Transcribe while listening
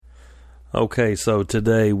Okay, so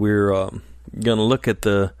today we're going to look at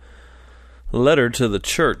the letter to the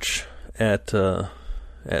church at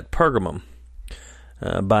Pergamum.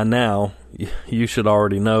 By now, you should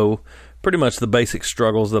already know pretty much the basic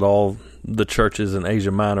struggles that all the churches in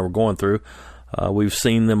Asia Minor were going through. We've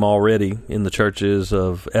seen them already in the churches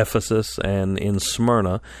of Ephesus and in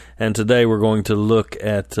Smyrna, and today we're going to look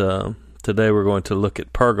at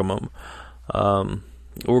Pergamum.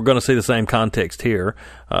 We're going to see the same context here.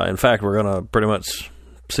 In fact, we're going to pretty much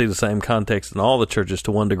see the same context in all the churches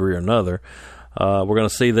to one degree or another. We're going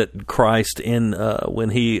to see that Christ, when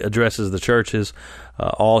he addresses the churches,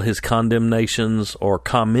 all his condemnations or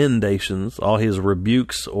commendations, all his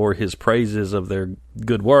rebukes or his praises of their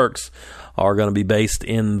good works are going to be based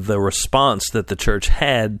in the response that the church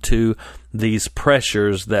had to these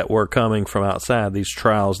pressures that were coming from outside, these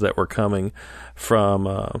trials that were coming from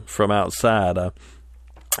outside.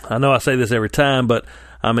 I know I say this every time, but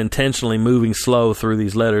I'm intentionally moving slow through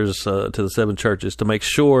these letters to the seven churches to make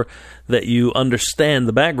sure that you understand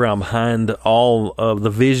the background behind all of the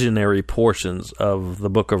visionary portions of the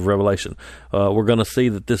book of Revelation. We're going to see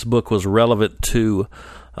that this book was relevant to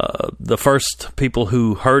the first people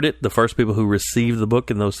who heard it, the first people who received the book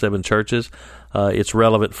in those seven churches. It's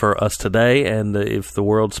relevant for us today, and if the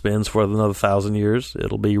world spins for another 1,000 years,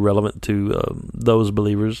 it'll be relevant to those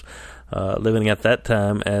believers living at that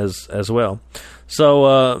time as well.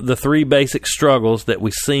 So the three basic struggles that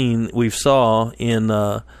we saw in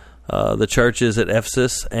the churches at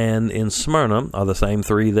Ephesus and in Smyrna are the same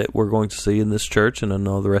three that we're going to see in this church and in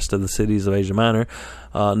all the rest of the cities of Asia Minor.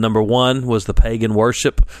 Number one was the pagan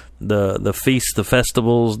worship, the feasts, the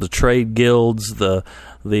festivals, the trade guilds, the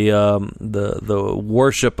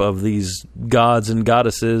worship of these gods and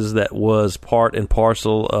goddesses that was part and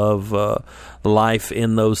parcel of life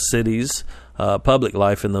in those cities, public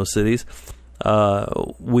life in those cities.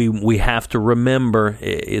 We have to remember,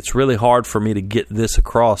 it's really hard for me to get this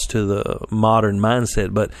across to the modern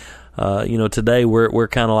mindset, but today we're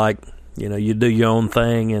kind of like, you do your own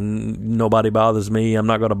thing and nobody bothers me. I'm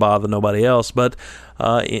not going to bother nobody else. But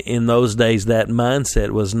in those days, that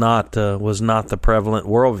mindset was not the prevalent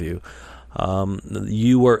worldview.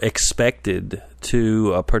 You were expected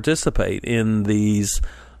to participate in these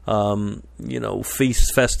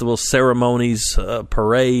feasts, festivals, ceremonies,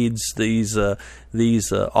 parades, these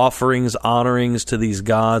offerings, honorings to these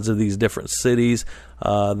gods of these different cities.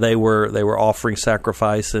 They were offering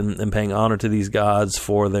sacrifice and paying honor to these gods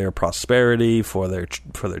for their prosperity, for their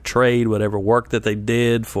trade, whatever work that they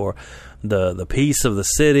did, for the peace of the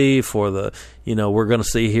city, for we're going to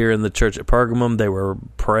see here in the church at Pergamum, they were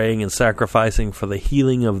praying and sacrificing for the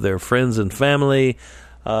healing of their friends and family.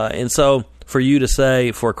 And so for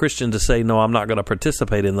a Christian to say, no, I'm not going to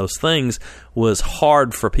participate in those things, was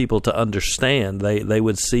hard for people to understand. They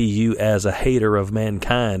would see you as a hater of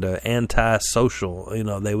mankind,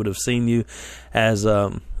 anti-social. They would have seen you as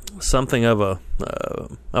something of a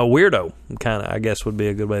weirdo, kind of, I guess would be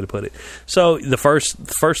a good way to put it. So the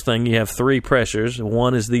first thing, you have three pressures.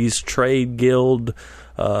 One is these trade guild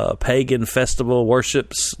pagan festival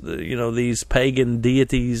worships, these pagan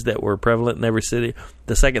deities that were prevalent in every city.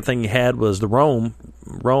 The second thing you had was the Rome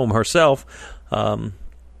herself, the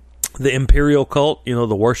imperial cult,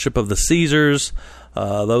 the worship of the Caesars,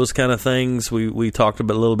 those kind of things. We talked a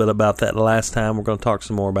little bit about that last time. We're going to talk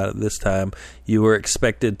some more about it this time. You were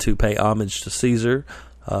expected to pay homage to Caesar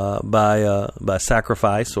by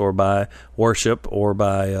sacrifice or by worship or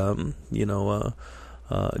by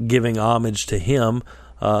giving homage to him,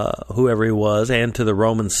 whoever he was, and to the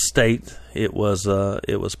Roman state. It was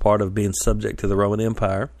part of being subject to the Roman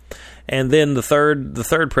Empire. And then the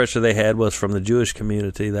third pressure they had was from the Jewish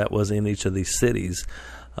community that was in each of these cities.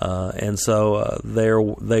 And so they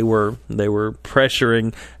were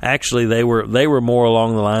pressuring. Actually, they were more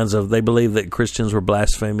along the lines of, they believed that Christians were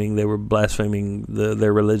blaspheming. They were blaspheming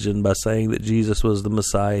their religion by saying that Jesus was the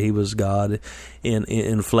Messiah. He was God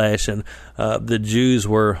in flesh. And the Jews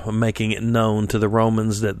were making it known to the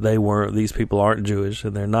Romans that these people aren't Jewish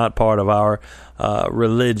and they're not part of our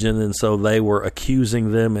religion. And so they were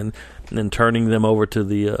accusing them and turning them over to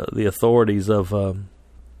the authorities of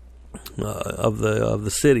the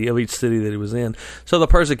city, of each city that he was in. So the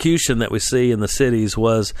persecution that we see in the cities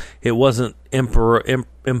wasn't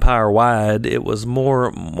empire wide. It was more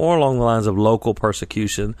along the lines of local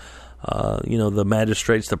persecution. the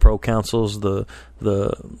magistrates, the proconsuls,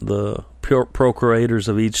 the procurators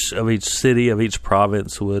of each city, of each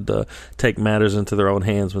province would take matters into their own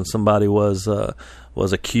hands when somebody was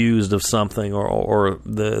accused of something, or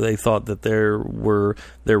they thought that their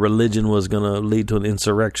religion was going to lead to an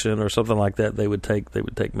insurrection or something like that. They would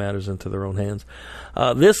take matters into their own hands.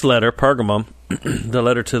 This letter, Pergamum, the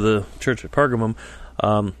letter to the church at Pergamum,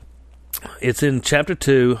 it's in chapter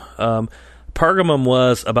 2. Pergamum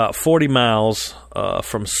was about 40 miles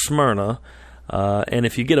from Smyrna. And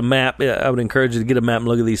if you get a map, I would encourage you to get a map and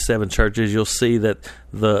look at these 7 churches. You'll see that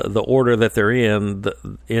the order that they're in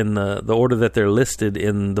the order that they're listed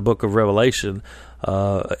in the book of Revelation,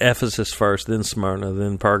 Ephesus first, then Smyrna,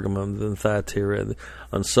 then Pergamum, then Thyatira,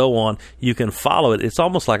 and so on. You can follow it. It's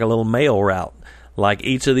almost like a little mail route. Like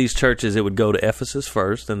each of these churches, it would go to Ephesus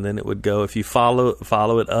first, and then it would go. If you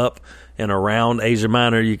follow it up and around Asia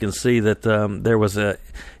Minor, you can see that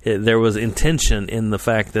there was intention in the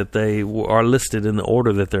fact that they are listed in the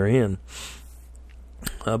order that they're in.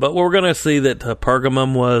 But we're going to see that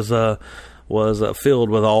Pergamum was filled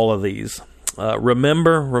with all of these.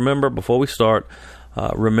 Remember before we start,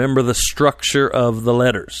 remember the structure of the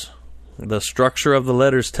letters. The structure of the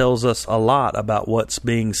letters tells us a lot about what's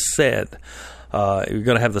being said. You're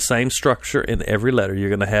going to have the same structure in every letter. You're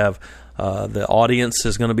going to have the audience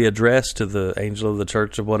is going to be addressed to the angel of the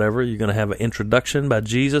church of whatever. You're going to have an introduction by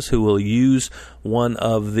Jesus, who will use one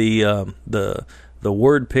of the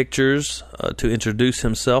word pictures to introduce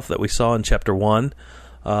himself that we saw in chapter 1.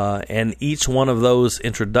 And each one of those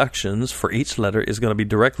introductions for each letter is going to be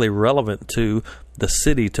directly relevant to the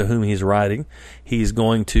city to whom he's writing. He's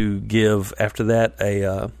going to give, after that,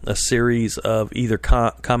 a series of either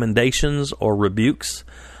commendations or rebukes,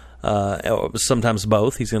 or sometimes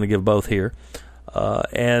both. He's going to give both here.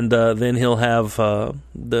 And then he'll have the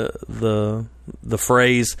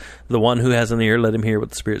phrase, "The one who has an ear, let him hear what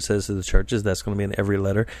the Spirit says to the churches." That's going to be in every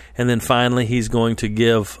letter. And then finally, he's going to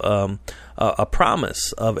give a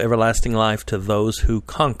promise of everlasting life to those who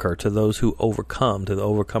conquer, to those who overcome. To the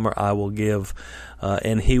overcomer I will give.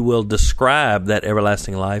 And he will describe that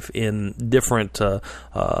everlasting life in different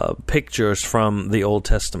pictures from the Old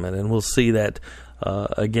Testament. And we'll see that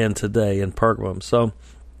again today in Pergamum. So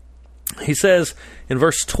he says in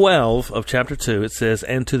verse 12 of chapter 2, it says,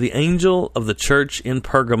 "And to the angel of the church in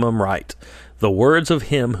Pergamum write, the words of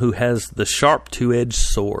him who has the sharp two-edged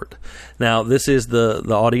sword." Now, this is the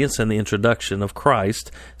audience and the introduction of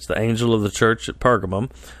Christ. It's the angel of the church at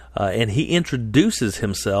Pergamum. And he introduces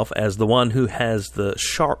himself as the one who has the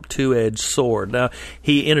sharp two-edged sword. Now,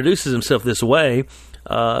 he introduces himself this way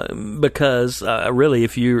because, really,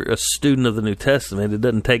 if you're a student of the New Testament, it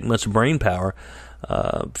doesn't take much brain power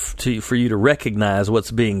for you to recognize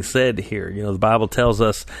what's being said here. You know, the Bible tells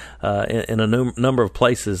us in a number of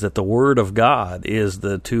places that the Word of God is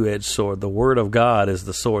the two-edged sword. The Word of God is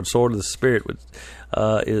the sword of the Spirit, which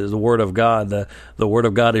is the Word of God. The Word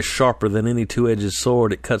of God is sharper than any two-edged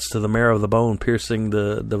sword. It cuts to the marrow of the bone, piercing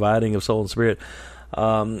the dividing of soul and spirit.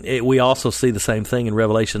 We also see the same thing in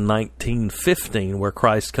Revelation 19:15, where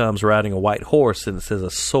Christ comes riding a white horse, and it says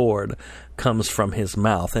a sword comes from his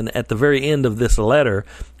mouth. And at the very end of this letter,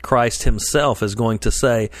 Christ himself is going to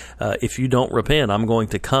say, if you don't repent, I'm going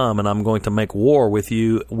to come and I'm going to make war with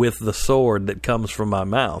you with the sword that comes from my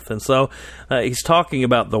mouth. And so he's talking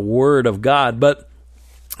about the Word of God. But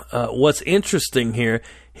what's interesting here,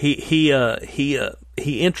 he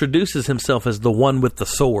introduces himself as the one with the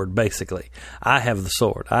sword, basically. I have the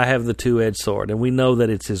sword. I have the two-edged sword. And we know that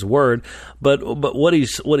it's his word. But what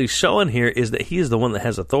he's showing here is that he is the one that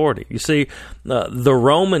has authority. You see, the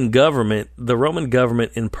Roman government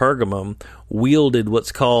in Pergamum wielded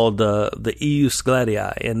what's called the ius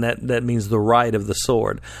gladii, and that means the right of the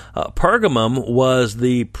sword. Pergamum was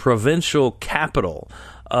the provincial capital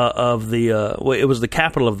it was the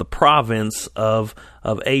capital of the province of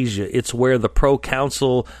Asia. It's where the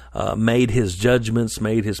proconsul made his judgments,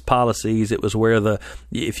 made his policies. It was where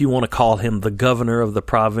if you want to call him the governor of the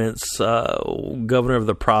province, lived.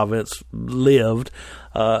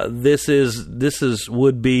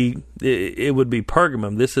 Would be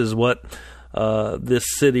Pergamum. This is what this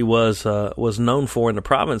city was known for in the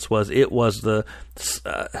province. It was the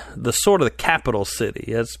sort of the capital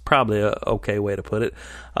city. That's probably a okay way to put it.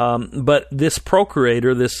 But this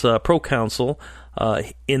procurator, this proconsul,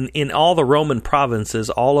 in all the Roman provinces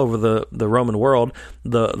all over the Roman world,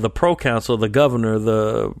 the proconsul, the governor,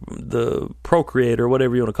 the procurator,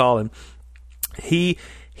 whatever you want to call him, he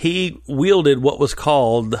wielded what was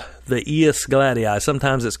called the ius gladii.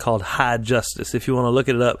 Sometimes it's called high justice. If you want to look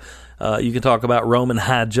it up, you can talk about Roman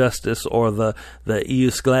high justice or the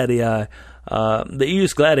ius gladii. The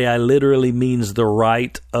ius gladii literally means the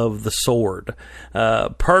right of the sword.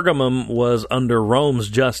 Pergamum was under Rome's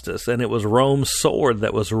justice, and it was Rome's sword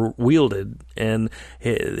that was wielded, and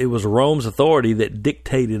it was Rome's authority that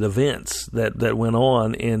dictated events that went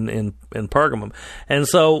on in Pergamum. And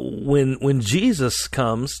so when Jesus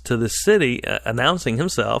comes to this city announcing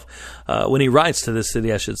himself, when he writes to this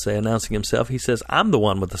city, I should say, announcing himself, he says, I'm the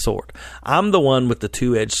one with the sword. I'm the one with the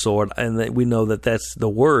two-edged sword, and we know that that's the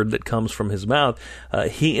word that comes from his mouth.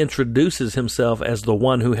 He introduces himself as the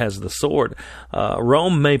one who has the sword.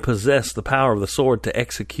 Rome may possess the power of the sword to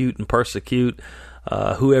execute and persecute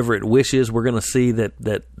whoever it wishes. We're going to see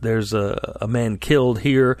that there's a man killed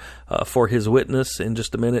here for his witness in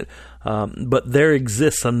just a minute. But there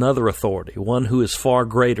exists another authority, one who is far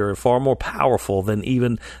greater and far more powerful than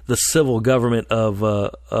even the civil government of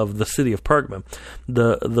the city of Pergamum.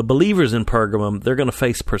 The believers in Pergamum, they're going to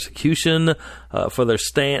face persecution for their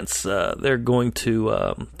stance. They're going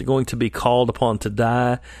to be called upon to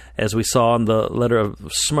die, as we saw in the letter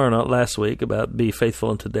of Smyrna last week about be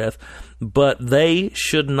faithful unto death. But they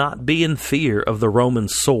should not be in fear of the Roman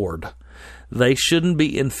sword. They shouldn't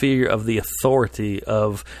be in fear of the authority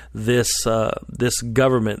of this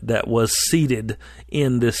government that was seated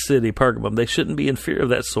in this city, Pergamum. They shouldn't be in fear of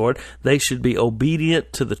that sword. They should be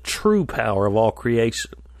obedient to the true power of all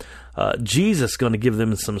creation. Jesus is going to give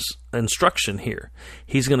them some instruction here.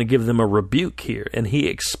 He's going to give them a rebuke here, and he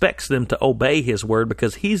expects them to obey his word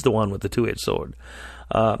because he's the one with the two-edged sword.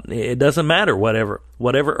 It doesn't matter whatever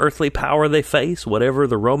earthly power they face, whatever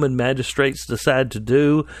the Roman magistrates decide to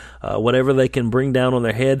do, whatever they can bring down on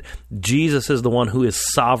their head. Jesus is the one who is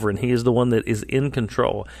sovereign. He is the one that is in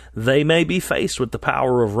control. They may be faced with the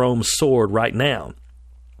power of Rome's sword right now,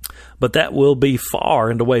 but that will be far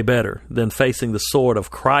and away better than facing the sword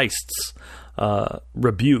of Christ's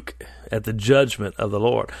rebuke at the judgment of the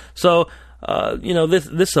Lord. So, this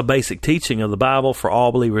is a basic teaching of the Bible for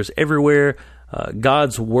all believers everywhere.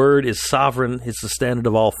 God's word is sovereign. It's the standard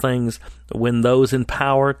of all things. When those in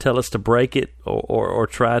power tell us to break it or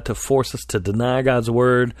try to force us to deny God's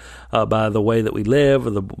word by the way that we live,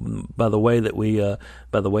 or by the way that we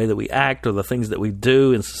act, or the things that we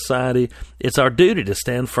do in society, it's our duty to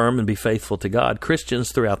stand firm and be faithful to God.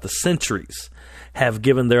 Christians throughout the centuries have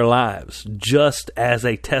given their lives just as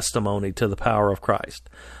a testimony to the power of Christ.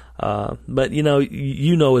 But you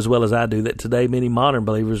know as well as I do that today many modern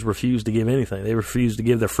believers refuse to give anything. They refuse to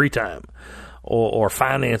give their free time or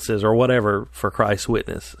finances or whatever for Christ's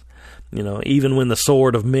witness. Even when the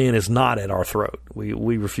sword of men is not at our throat,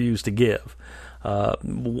 we refuse to give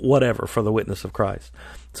whatever for the witness of Christ.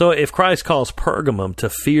 So if Christ calls Pergamum to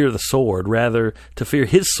fear the sword, to fear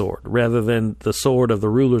his sword rather than the sword of the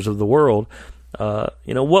rulers of the world,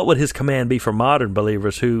 what would his command be for modern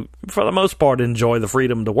believers who, for the most part, enjoy the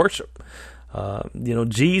freedom to worship?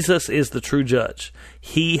 Jesus is the true judge.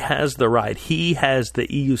 He has the right. He has the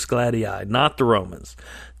ius gladii, not the Romans,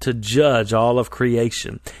 to judge all of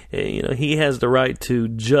creation. He has the right to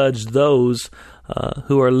judge those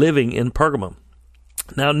who are living in Pergamum.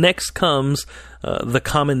 Now, next comes the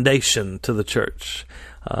commendation to the church.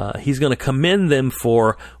 He's going to commend them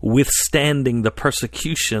for withstanding the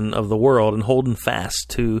persecution of the world and holding fast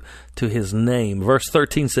to his name. Verse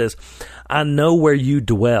 13 says, I know where you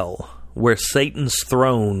dwell, where Satan's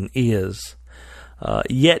throne is.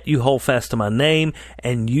 Yet you hold fast to my name,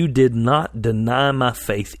 and you did not deny my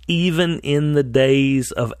faith, even in the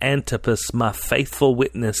days of Antipas, my faithful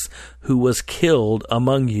witness, who was killed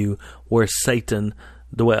among you where Satan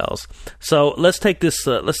dwells. So let's take this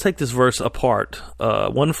verse apart,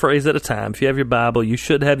 one phrase at a time. If you have your Bible, you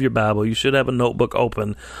should have your Bible. You should have a notebook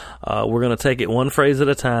open. We're going to take it one phrase at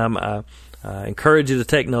a time. I encourage you to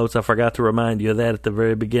take notes. I forgot to remind you of that at the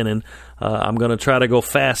very beginning. I'm going to try to go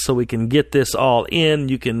fast so we can get this all in.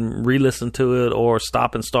 You can re-listen to it or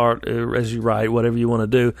stop and start as you write, whatever you want to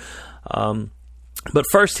do. But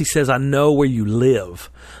first he says, I know where you live.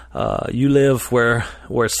 You live where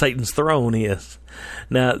Satan's throne is.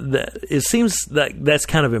 Now, it seems that that's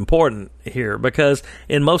kind of important here, because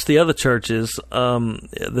in most of the other churches,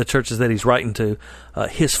 the churches that he's writing to,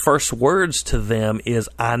 his first words to them is,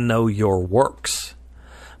 I know your works.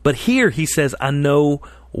 But here he says, I know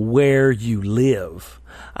where you live.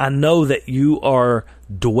 I know that you are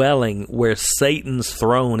dwelling where Satan's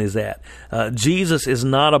throne is at. Jesus is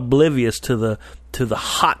not oblivious to the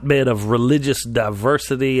hotbed of religious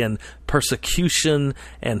diversity and persecution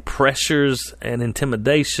and pressures and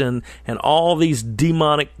intimidation and all these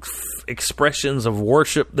demonic expressions of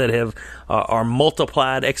worship that are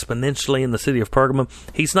multiplied exponentially in the city of Pergamum.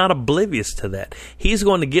 He's not oblivious to that. He's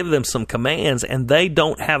going to give them some commands, and they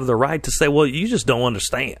don't have the right to say, well, you just don't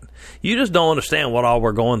understand. You just don't understand what all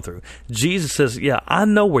we're going through. Jesus says, yeah, I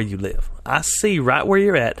know where you live. I see right where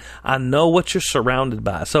you're at. I know what you're surrounded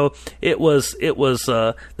by. So it was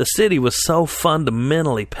the city was so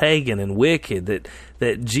fundamentally pagan and wicked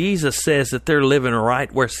that Jesus says that they're living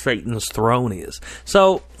right where Satan's throne is.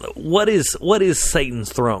 So what is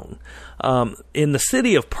Satan's throne? In the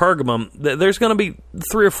city of Pergamum, there's going to be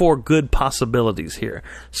 3 or 4 good possibilities here.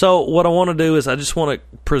 So what I want to do is I just want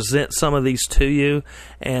to present some of these to you,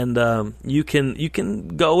 and you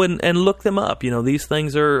can go and look them up. These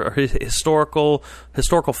things are historical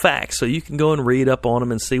facts, so you can go and read up on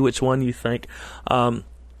them and see which one you think.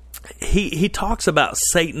 He talks about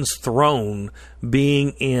Satan's throne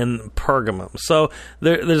being in Pergamum. So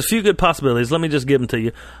there's a few good possibilities. Let me just give them to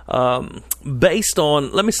you.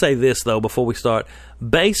 Let me say this, though, before we start.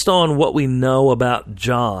 Based on what we know about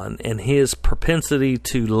John and his propensity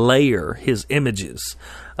to layer his images,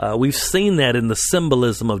 we've seen that in the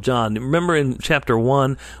symbolism of John. Remember in chapter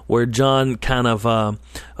 1 where John kind of,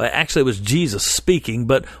 actually it was Jesus speaking,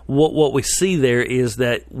 but what we see there is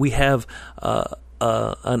that we have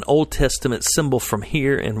an Old Testament symbol from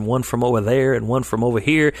here and one from over there and one from over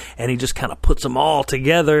here, and he just kind of puts them all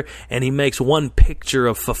together, and he makes one picture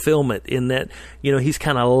of fulfillment in that, he's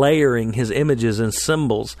kind of layering his images and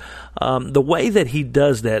symbols. The way that he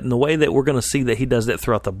does that, and the way that we're going to see that he does that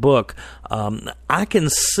throughout the book, I can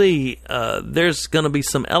see there's going to be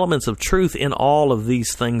some elements of truth in all of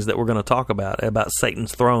these things that we're going to talk about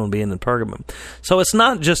Satan's throne being in Pergamum. So it's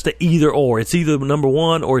not just an either or. It's either number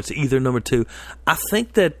 1 or it's either number 2. I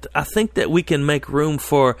think that we can make room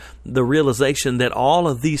for the realization that all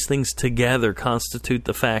of these things together constitute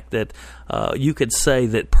the fact that you could say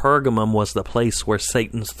that Pergamum was the place where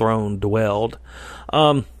Satan's throne dwelled.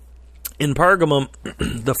 In Pergamum,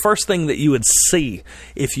 the first thing that you would see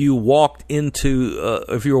if you were walking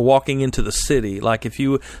into the city, like if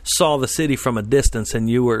you saw the city from a distance and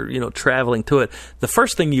you were, traveling to it, the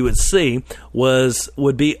first thing you would see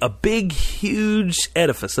would be a big, huge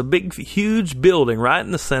edifice, a big, huge building right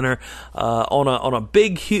in the center, on a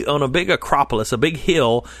big acropolis, a big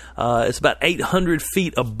hill. It's about 800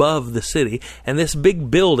 feet above the city, and this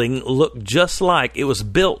big building looked just like it was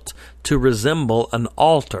built to resemble an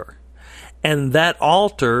altar. And that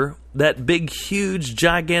altar, that big, huge,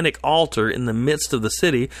 gigantic altar in the midst of the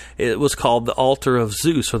city, it was called the altar of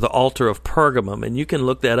Zeus, or the altar of Pergamum. And you can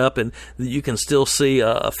look that up, and you can still see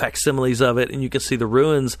facsimiles of it, and you can see the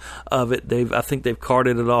ruins of it. I think they've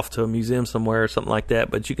carted it off to a museum somewhere or something like that,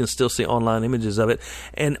 but you can still see online images of it.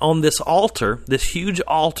 And on this altar, this huge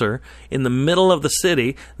altar in the middle of the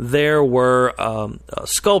city, there were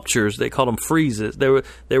sculptures. They called them friezes.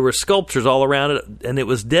 There were sculptures all around it, and it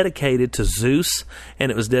was dedicated to Zeus, and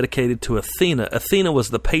it was dedicated to Athena. Athena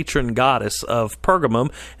was the patron goddess of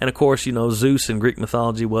Pergamum, and of course, Zeus in Greek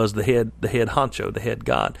mythology was the head honcho, the head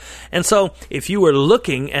god. And so, if you were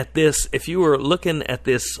looking at this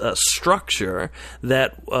structure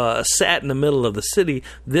that sat in the middle of the city,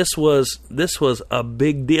 this was a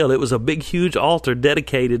big deal. It was a big, huge altar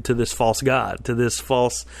dedicated to this false god, to this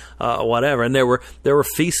false whatever. And there were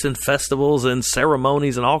feasts and festivals and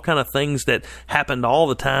ceremonies and all kind of things that happened all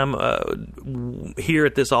the time here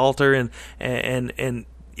at this altar, and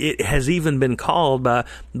it has even been called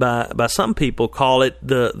by some people, call it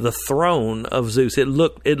the throne of Zeus. It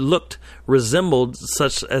resembled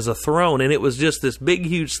such as a throne, and it was just this big,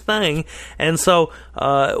 huge thing. And so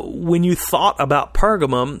when you thought about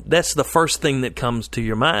Pergamum, that's the first thing that comes to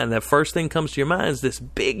your mind. That first thing comes to your mind is this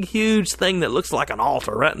big, huge thing that looks like an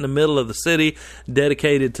altar right in the middle of the city,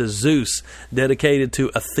 dedicated to Zeus, dedicated to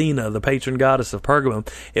Athena, the patron goddess of Pergamum.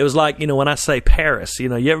 It was like, when I say Paris,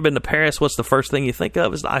 you ever been to Paris? What's the first thing you think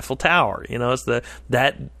of? It's the Eiffel Tower. It's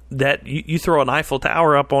that you throw an Eiffel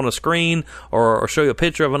Tower up on a screen or show you a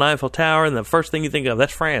picture of an Eiffel Tower, and the first thing you think of,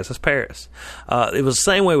 that's France, that's Paris. It was the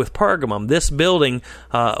same way with Pergamum. This building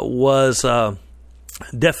was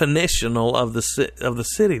definitional of the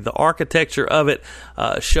city. The architecture of it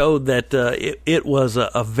showed that it was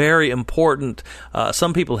a very important.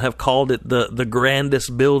 Some people have called it the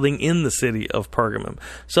grandest building in the city of Pergamum.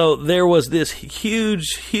 So there was this huge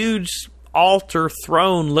altar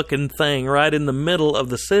throne looking thing right in the middle of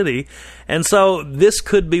the city. And so this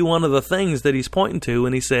could be one of the things that he's pointing to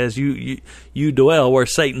when he says you dwell where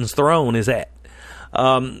Satan's throne is at.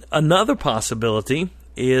 Another possibility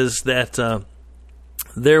is that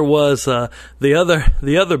there was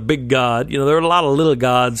the other big god. You know, there are a lot of little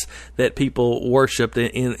gods that people worshipped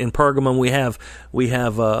in Pergamum. We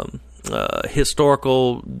have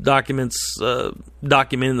historical documents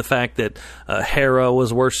documenting the fact that Hera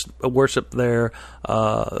was worshipped there.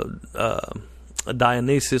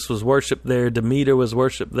 Dionysus was worshipped there. Demeter was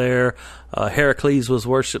worshipped there. Heracles was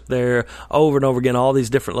worshipped there. Over and over again, all these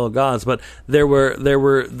different little gods. But there were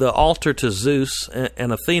the altar to Zeus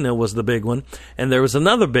and Athena was the big one, and there was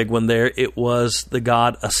another big one there. It was the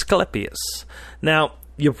god Asclepius. Now,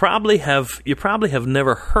 you probably have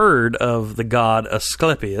never heard of the god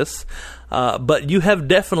Asclepius, but you have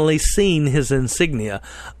definitely seen his insignia.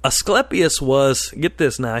 Asclepius was, get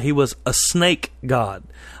this now, he was a snake god.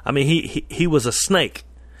 I mean, he was a snake.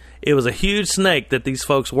 It was a huge snake that these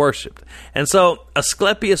folks worshipped. And so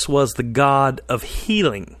Asclepius was the god of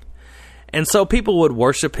healing. And so people would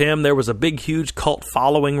worship him. There was a big, huge cult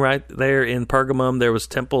following right there in Pergamum. There was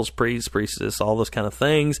temples, priests, priestess, all those kind of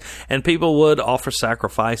things. And people would offer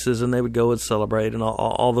sacrifices, and they would go and celebrate and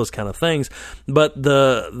all those kind of things. But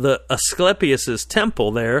the Asclepius's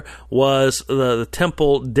temple there was the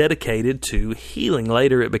temple dedicated to healing.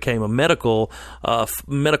 Later, it became a medical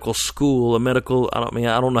school, I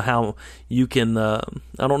don't know how you can. I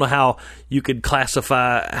don't know how you could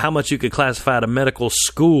classify how much you could classify at a medical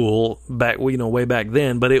school way back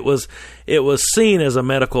then, but it was seen as a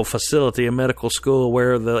medical facility, a medical school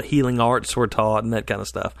where the healing arts were taught and that kind of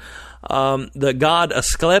stuff. The god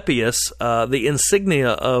Asclepius, the insignia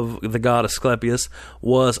of the god Asclepius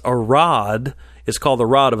was a rod. It's called the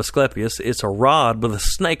rod of Asclepius. It's a rod with a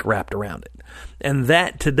snake wrapped around it. And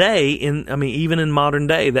that today, even in modern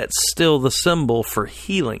day, that's still the symbol for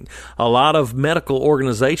healing. A lot of medical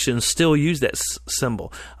organizations still use that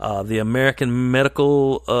symbol. The American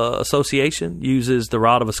Medical Association uses the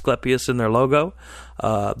rod of Asclepius in their logo.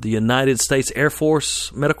 The United States Air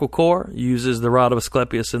Force Medical Corps uses the rod of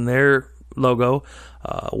Asclepius in their logo.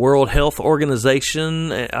 World Health Organization.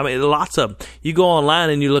 Lots of them. You go online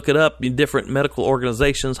and you look it up, different medical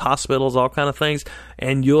organizations, hospitals, all kind of things,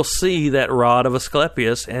 and you'll see that rod of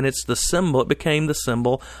Asclepius, and it's the symbol. It became the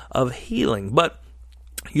symbol of healing. But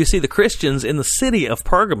you see, the Christians in the city of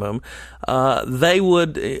Pergamum, they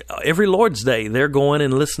would, every Lord's Day, they're going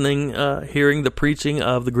and listening, hearing the preaching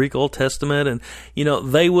of the Greek Old Testament, and,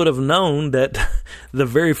 they would have known that the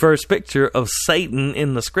very first picture of Satan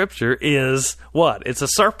in the Scripture is what? It's a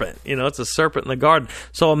serpent. It's a serpent in the garden.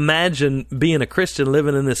 So imagine being a Christian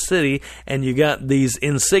living in this city, and you got these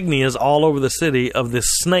insignias all over the city of this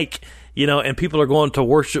snake, and people are going to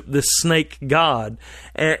worship this snake god.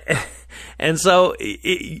 And so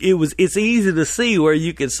it's easy to see where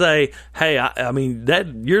you could say, hey,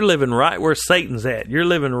 that you're living right where Satan's at. You're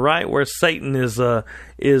living right where Satan is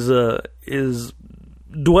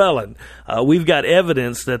dwelling. We've got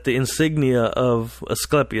evidence that the insignia of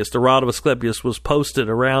Asclepius, the rod of Asclepius, was posted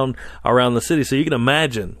around the city. So you can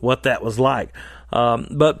imagine what that was like.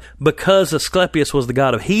 But because Asclepius was the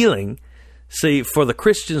god of healing, see, for the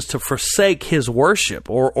Christians to forsake his worship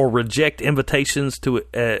or reject invitations to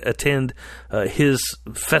attend his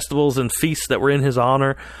festivals and feasts that were in his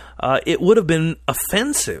honor, it would have been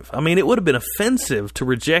offensive. It would have been offensive to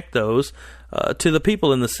reject those to the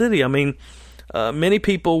people in the city. Many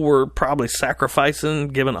people were probably sacrificing,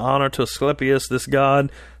 giving honor to Asclepius, this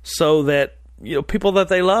god, so that people that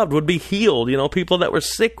they loved would be healed. People that were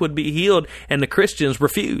sick would be healed, and the Christians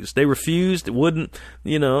refused. They refused. Wouldn't.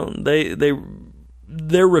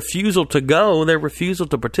 Their refusal to go, their refusal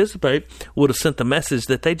to participate, would have sent the message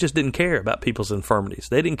that they just didn't care about people's infirmities.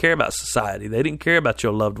 They didn't care about society. They didn't care about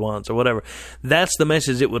your loved ones or whatever. That's the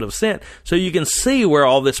message it would have sent. So you can see where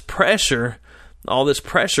all this pressure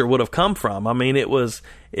would have come from. It was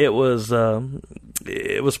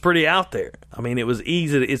pretty out there.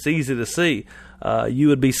 It's easy to see. You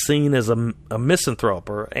would be seen as a misanthrope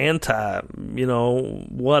or anti,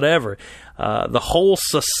 whatever. The whole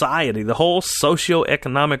society, the whole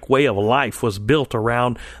socioeconomic way of life was built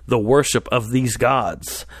around the worship of these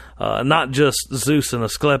gods. Not just Zeus and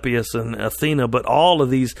Asclepius and Athena, but all of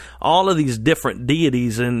these different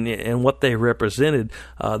deities and what they represented.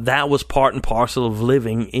 That was part and parcel of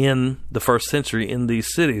living in the first century in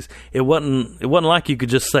these cities. It wasn't like you could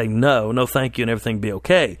just say no, thank you, and everything be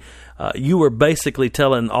okay. You were basically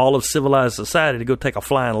telling all of civilized society to go take a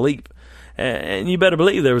flying leap. And you better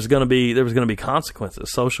believe there was going to be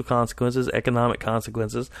consequences, social consequences, economic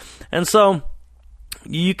consequences. And so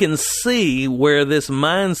you can see where this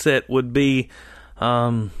mindset would be.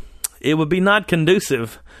 It would be not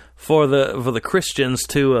conducive for the Christians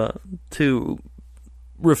to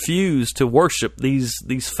refuse to worship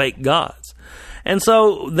these fake gods. And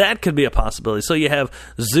so that could be a possibility. So you have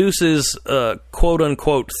Zeus's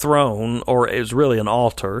quote-unquote throne, or it's really an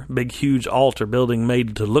altar, big, huge altar building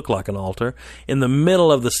made to look like an altar, in the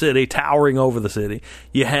middle of the city, towering over the city.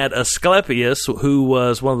 You had Asclepius, who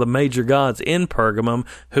was one of the major gods in Pergamum,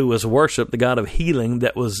 who was worshipped, the god of healing,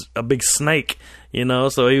 that was a big snake,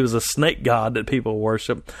 so he was a snake god that people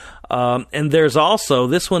worship. And there's also,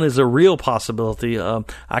 this one is a real possibility.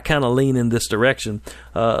 I kind of lean in this direction.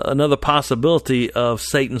 Another possibility of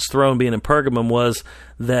Satan's throne being in Pergamum was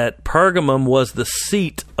that Pergamum was the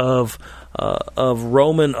seat of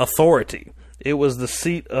Roman authority. It was the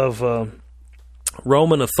seat of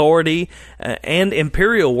Roman authority and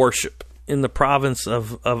imperial worship in the province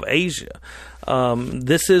of Asia.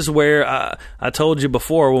 This is where I told you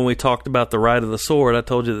before when we talked about the right of the sword. I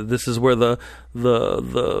told you that this is where the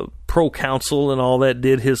proconsul and all that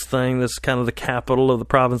did his thing. That's kind of the capital of the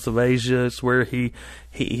province of Asia. It's where he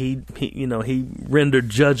rendered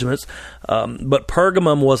judgments. But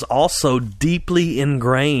Pergamum was also deeply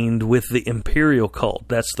ingrained with the imperial cult.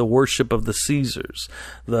 That's the worship of the Caesars,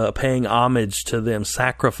 the paying homage to them,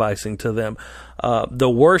 sacrificing to them. The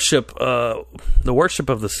worship of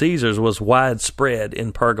the Caesars was widespread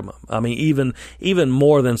in Pergamum. I mean, even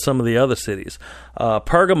more than some of the other cities.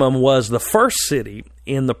 Pergamum was the first city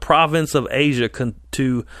in the province of Asia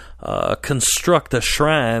to construct a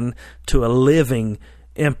shrine to a living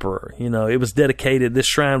emperor. It was dedicated. This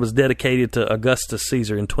shrine was dedicated to Augustus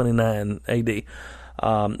Caesar in 29 A.D.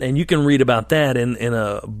 And you can read about that in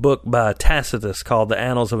a book by Tacitus called The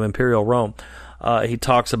Annals of Imperial Rome. He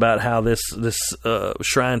talks about how this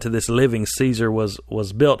shrine to this living Caesar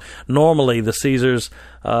was built. Normally, the Caesars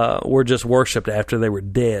were just worshipped after they were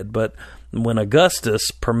dead, but when Augustus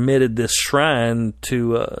permitted this shrine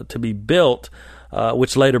to be built,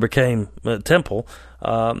 which later became a temple,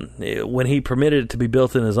 when he permitted it to be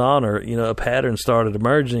built in his honor, a pattern started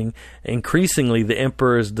emerging. Increasingly, the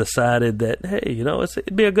emperors decided that, hey,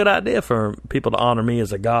 it'd be a good idea for people to honor me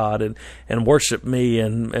as a god and worship me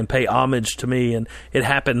and pay homage to me. And it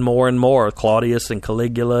happened more and more. Claudius and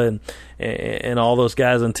Caligula and all those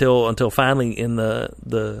guys until finally in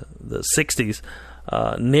the 60s.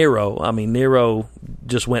 Nero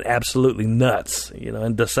just went absolutely nuts,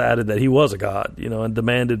 and decided that he was a god, and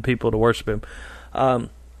demanded people to worship him.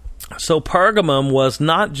 So Pergamum was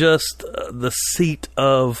not just the seat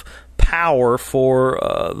of power for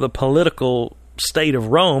the political state of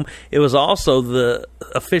Rome. It was also the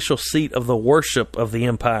official seat of the worship of the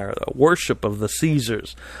empire, the worship of the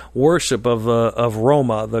Caesars, worship of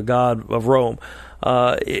Roma, the god of Rome.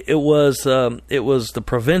 It was the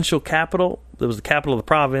provincial capital. It was the capital of the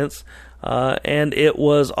province, and it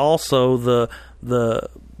was also the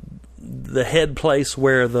head place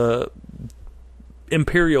where the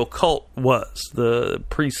imperial cult was, the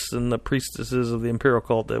priests and the priestesses of the imperial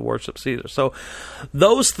cult that worship Caesar. So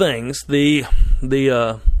those things, the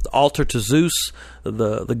altar to Zeus,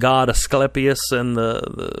 the god Asclepius, and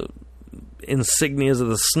the insignias of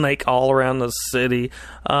the snake all around the city,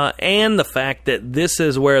 and the fact that this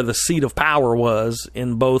is where the seat of power was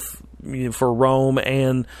in both for Rome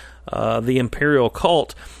and the imperial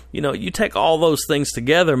cult. You take all those things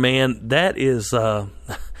together, man, that is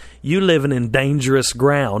you living in dangerous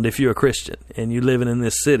ground if you're a Christian and you living in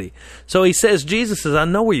this city. So Jesus says, I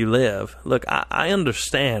know where you live. Look, I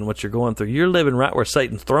understand what you're going through. You're living right where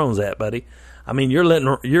Satan's throne's at, buddy. I mean, you're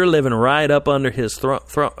living right up under his throne.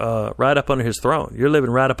 Right up under his throne. You're living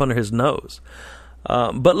right up under his nose.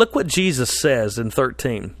 But look what Jesus says in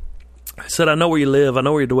 13. He said, I know where you live, I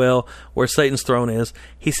know where you dwell, where Satan's throne is.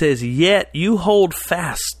 He says, yet you hold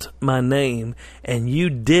fast my name, and you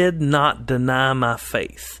did not deny my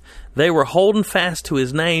faith. They were holding fast to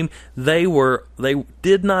his name. They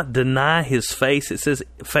did not deny his faith. It says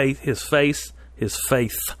his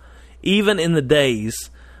faith. Even in the days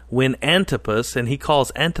when Antipas, and he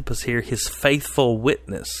calls Antipas here his faithful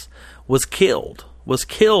witness, was killed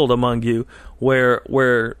among you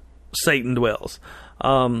where Satan dwells.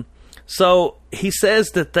 So he says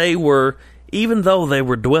that they were, even though they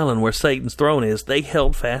were dwelling where Satan's throne is, they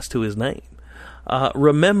held fast to his name.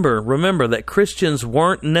 Remember that Christians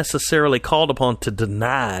weren't necessarily called upon to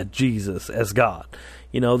deny Jesus as God.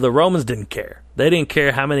 The Romans didn't care. They didn't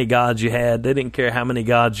care how many gods you had. They didn't care how many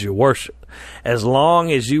gods you worshiped. As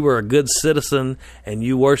long as you were a good citizen and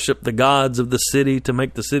you worshiped the gods of the city to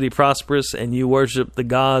make the city prosperous, and you worshiped the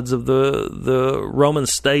gods of the Roman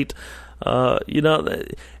state,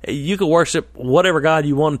 You could worship whatever God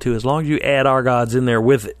you wanted to as long as you add our gods in there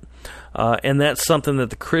with it. And that's something that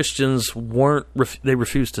the Christians they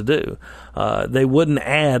refused to do. They wouldn't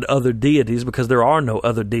add other deities because there are no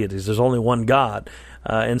other deities. There's only one God.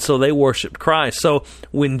 And so they worshiped Christ. So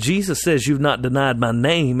when Jesus says, "You've not denied my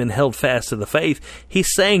name and held fast to the faith,"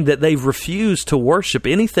 he's saying that they've refused to worship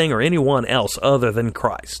anything or anyone else other than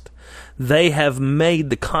Christ. They have made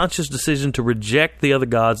the conscious decision to reject the other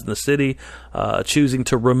gods in the city, choosing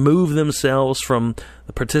to remove themselves from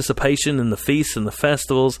the participation in the feasts and the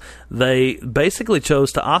festivals. They basically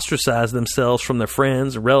chose to ostracize themselves from their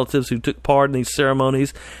friends and relatives who took part in these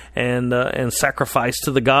ceremonies and sacrifice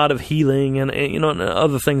to the god of healing and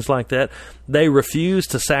other things like that. They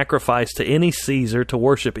refused to sacrifice to any Caesar, to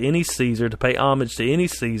worship any Caesar, to pay homage to any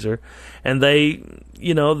Caesar, and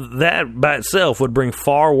that by itself would bring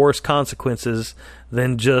far worse consequences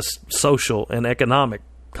than just social and economic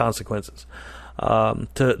consequences.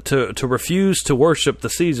 To refuse to worship the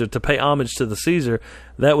Caesar, to pay homage to the Caesar,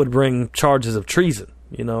 that would bring charges of treason.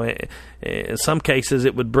 In some cases,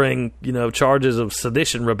 it would bring, charges of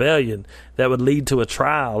sedition, rebellion that would lead to a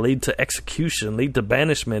trial, lead to execution, lead to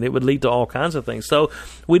banishment. It would lead to all kinds of things. So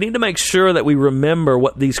we need to make sure that we remember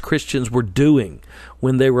what these Christians were doing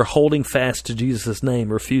when they were holding fast to Jesus' name,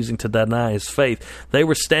 refusing to deny his faith. They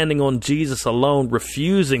were standing on Jesus alone,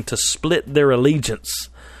 refusing to split their allegiance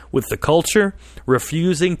with the culture,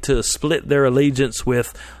 refusing to split their allegiance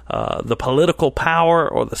with the political power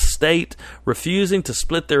or the state, refusing to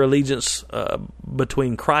split their allegiance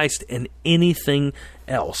between Christ and anything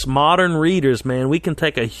else. Modern readers, man, we can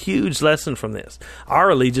take a huge lesson from this. Our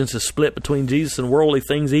allegiance is split between Jesus and worldly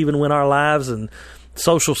things, even when our lives and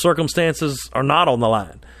social circumstances are not on the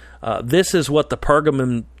line. This is what the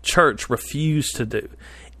Pergamum church refused to do.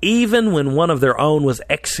 Even when one of their own was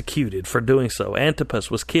executed for doing so, Antipas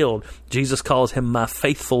was killed. Jesus calls him my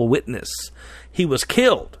faithful witness. He was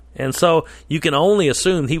killed. And so you can only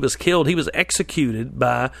assume he was killed. He was executed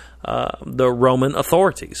by the Roman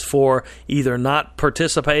authorities for either not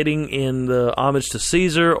participating in the homage to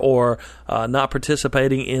Caesar or not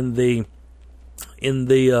participating in the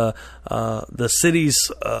city's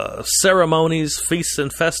ceremonies, feasts,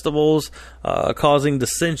 and festivals, causing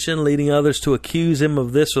dissension, leading others to accuse him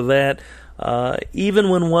of this or that. Even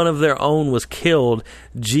when one of their own was killed,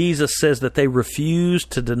 Jesus says that they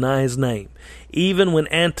refused to deny his name, even when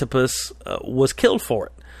Antipas was killed for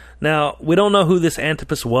it. Now, we don't know who this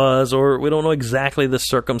Antipas was, or we don't know exactly the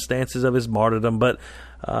circumstances of his martyrdom, but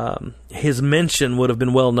his mention would have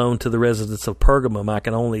been well known to the residents of Pergamum, I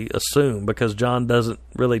can only assume, because John doesn't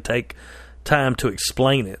really take time to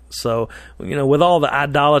explain it. So, with all the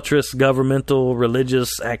idolatrous, governmental,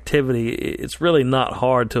 religious activity, it's really not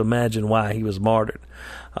hard to imagine why he was martyred.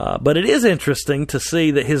 But it is interesting to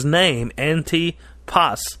see that his name,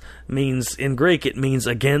 Antipas, means, in Greek, it means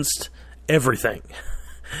against everything.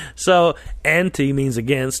 So anti means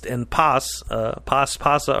against, and pasa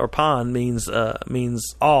or pan means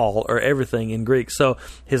all or everything in Greek. So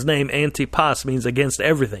his name Antipas means against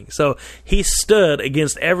everything. So he stood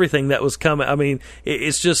against everything that was coming. I mean,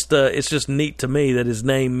 it's just neat to me that his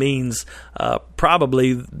name means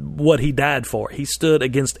probably what he died for. He stood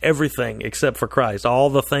against everything except for Christ. All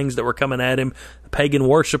the things that were coming at him. Pagan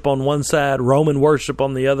worship on one side, Roman worship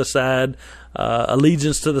on the other side,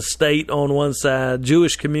 allegiance to the state on one side,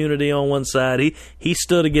 Jewish community on one side. He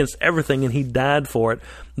stood against everything and he died for it.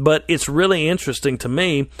 But it's really interesting to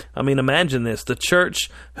me. I mean, imagine this. The church,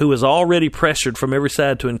 who is already pressured from every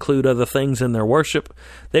side to include other things in their worship,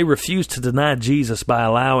 they refused to deny Jesus by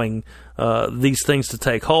allowing these things to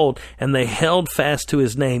take hold, and they held fast to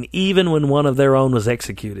his name even when one of their own was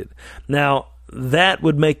executed. Now, that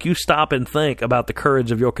would make you stop and think about the courage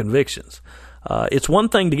of your convictions. It's one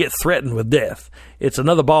thing to get threatened with death. It's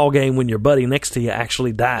another ball game when your buddy next to you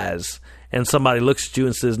actually dies and somebody looks at you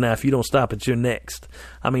and says, now, if you don't stop it, you're next.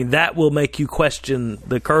 I mean, that will make you question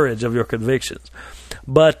the courage of your convictions.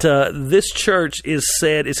 But this church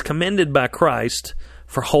is commended by Christ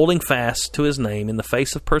for holding fast to his name in the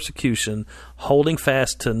face of persecution, holding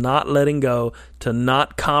fast to not letting go, to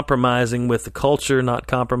not compromising with the culture, not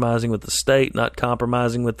compromising with the state, not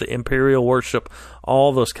compromising with the imperial worship,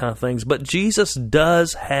 all those kind of things. But Jesus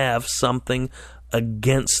does have something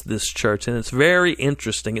against this church, and it's very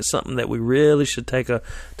interesting. It's something that we really should take a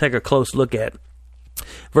close look at.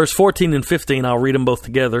 Verse 14 and 15, I'll read them both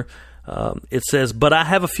together. It says, "But I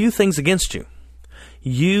have a few things against you.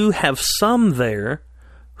 You have some there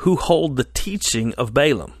who hold the teaching of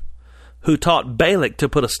Balaam, who taught Balak to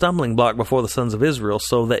put a stumbling block before the sons of Israel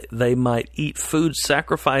so that they might eat food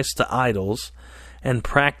sacrificed to idols and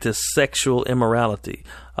practice sexual immorality.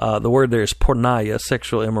 The word there is porneia,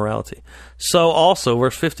 sexual immorality. So also,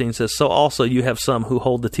 verse 15 says, so also you have some who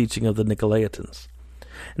hold the teaching of the Nicolaitans.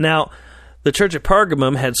 Now, the church at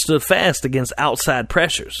Pergamum had stood fast against outside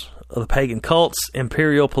pressures of the pagan cults,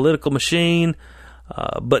 imperial political machine,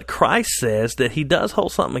 but Christ says that he does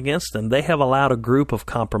hold something against them. They have allowed a group of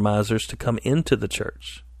compromisers to come into the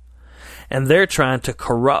church, and they're trying to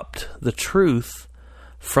corrupt the truth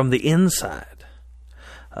from the inside.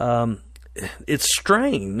 It's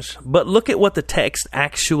strange, but look at what the text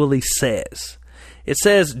actually says. It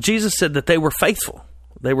says, Jesus said that they were faithful.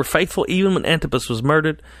 They were faithful even when Antipas was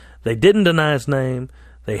murdered. They didn't deny his name.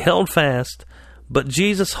 They held fast. But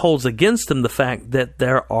Jesus holds against them the fact that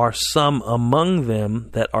there are some among them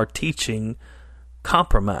that are teaching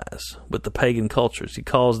compromise with the pagan cultures. He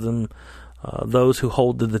calls them those who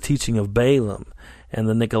hold to the teaching of Balaam and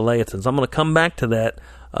the Nicolaitans. I'm going to come back to that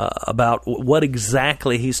about what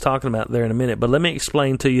exactly he's talking about there in a minute. But let me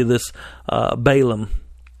explain to you this Balaam,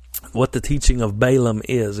 what the teaching of Balaam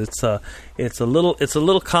is. It's a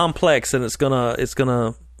little complex, and it's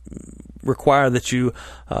gonna require that you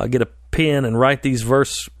get a pen and write these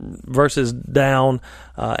verses down,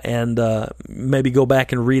 and maybe go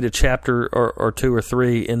back and read a chapter or two or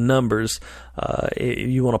three in Numbers.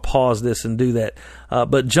 You want to pause this and do that.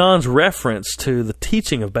 But John's reference to the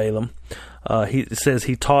teaching of Balaam, he says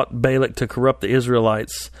he taught Balak to corrupt the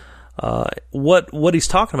Israelites. What he's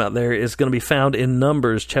talking about there is going to be found in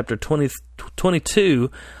Numbers chapter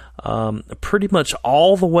 22, pretty much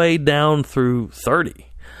all the way down through 30.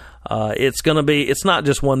 It's not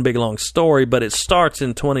just one big long story, but it starts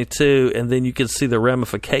in 22, and then you can see the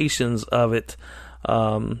ramifications of it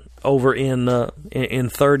over in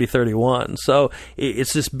 30, 31. So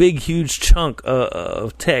it's this big, huge chunk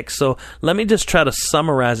of text. So let me just try to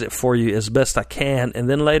summarize it for you as best I can, and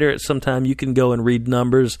then later at some time you can go and read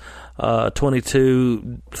Numbers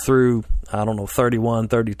 22 through, 31,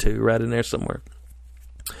 32, right in there somewhere.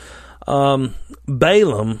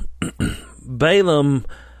 Balaam,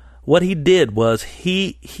 what he did was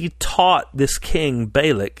he taught this king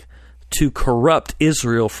Balak to corrupt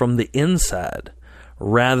Israel from the inside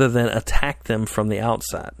rather than attack them from the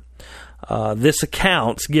outside. This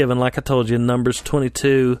account's given, like I told you, in Numbers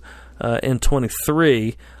 22 and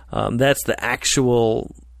 23. That's the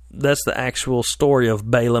actual story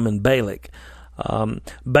of Balaam and Balak.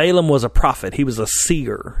 Balaam was a prophet. He was a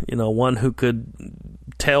seer, one who could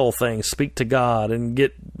tell things, speak to God, and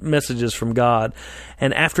get messages from God.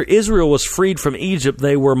 And after Israel was freed from Egypt,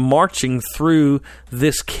 they were marching through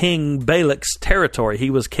this king Balak's territory.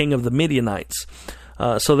 He was king of the Midianites.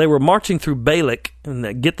 So they were marching through Balak,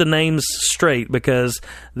 and get the names straight, because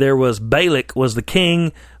there was Balak was the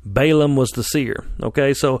king, Balaam was the seer.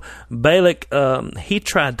 Okay, so Balak, he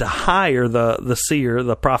tried to hire the seer,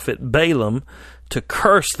 the prophet Balaam, to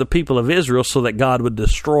curse the people of Israel so that God would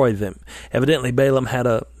destroy them. Evidently, Balaam had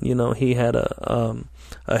a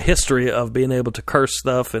history of being able to curse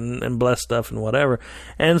stuff and bless stuff and whatever.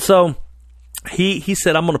 And so he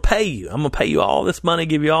said, I'm going to pay you. I'm going to pay you all this money,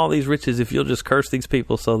 give you all these riches if you'll just curse these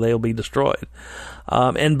people so they'll be destroyed.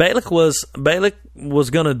 And Balak was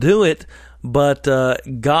going to do it, but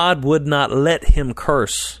God would not let him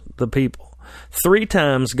curse the people. 3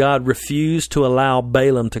 times God refused to allow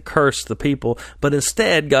Balaam to curse the people, but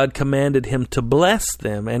instead God commanded him to bless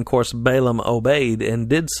them, and of course Balaam obeyed and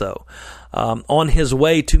did so. On his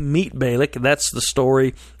way to meet Balak, that's the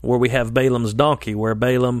story where we have Balaam's donkey, where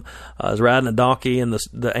Balaam is riding a donkey, and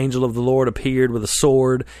the angel of the Lord appeared with a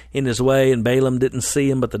sword in his way, and Balaam didn't see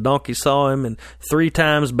him, but the donkey saw him, and 3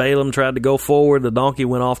 times Balaam tried to go forward, the donkey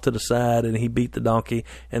went off to the side, and he beat the donkey,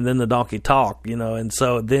 and then the donkey talked, and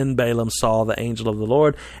so then Balaam saw the angel of the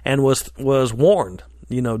Lord and was warned.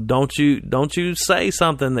 Don't you say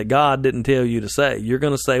something that God didn't tell you to say. You're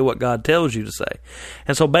going to say what God tells you to say.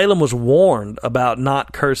 And so Balaam was warned about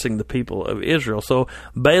not cursing the people of Israel. So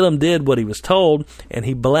Balaam did what he was told, and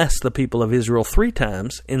he blessed the people of Israel 3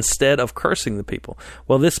 times instead of cursing the people.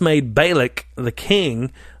 Well, this made Balak, the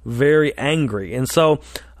king, very angry. And so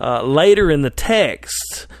later in the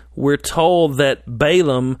text, we're told that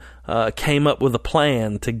Balaam came up with a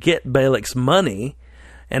plan to get Balak's money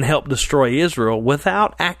and help destroy Israel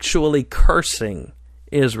without actually cursing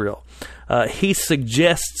Israel. He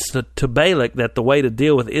suggests to Balak that the way to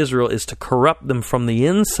deal with Israel is to corrupt them from the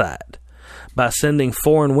inside by sending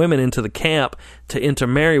foreign women into the camp to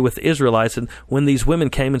intermarry with the Israelites. And when these women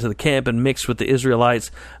came into the camp and mixed with the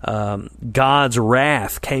Israelites, God's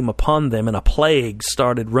wrath came upon them, and a plague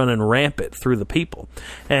started running rampant through the people.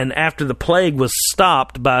 And after the plague was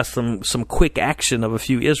stopped by some quick action of a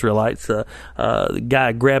few Israelites, the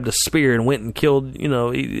guy grabbed a spear and went and killed,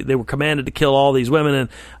 they were commanded to kill all these women and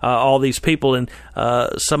all these people, and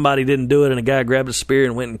somebody didn't do it, and a guy grabbed a spear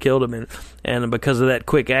and went and killed him, and because of that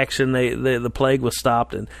quick action, the plague was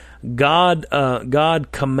stopped. And God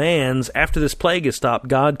commands, after this plague is stopped,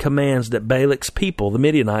 God commands that Balak's people, the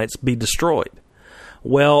Midianites, be destroyed.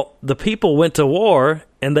 Well, the people went to war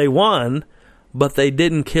and they won, but they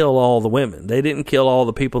didn't kill all the women. They didn't kill all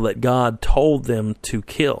the people that God told them to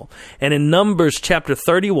kill. And in Numbers chapter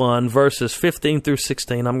 31, verses 15 through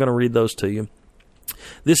 16, I'm going to read those to you.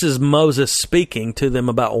 This is Moses speaking to them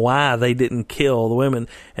about why they didn't kill the women.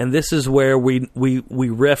 And this is where we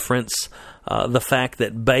reference the fact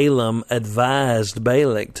that Balaam advised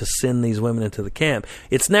Balak to send these women into the camp.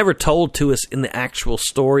 It's never told to us in the actual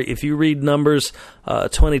story. If you read Numbers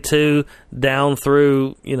 22 down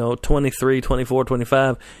through 23, 24,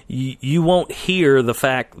 25, you won't hear the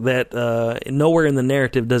fact that nowhere in the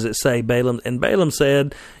narrative does it say Balaam. And Balaam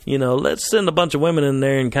said, let's send a bunch of women in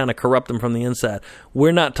there and kind of corrupt them from the inside.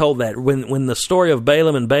 We're not told that. When the story of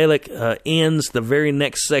Balaam and Balak ends, the very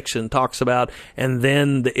next section talks about, and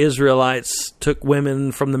then the Israelites took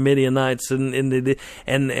women from the Midianites, and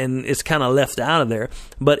it's kind of left out of there.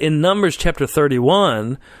 But in Numbers chapter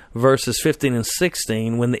 31, verses 15 and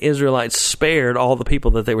 16, when the Israelites spared all the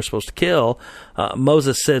people that they were supposed to kill,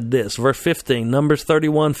 Moses said this. Verse 15, Numbers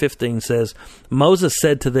 31:15 says, Moses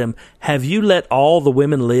said to them, "Have you let all the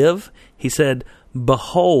women live?" He said,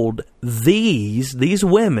 "Behold, these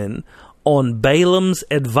women, on Balaam's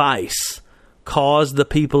advice, caused the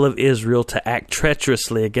people of Israel to act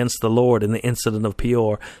treacherously against the Lord in the incident of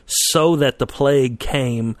Peor, so that the plague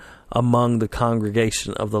came among the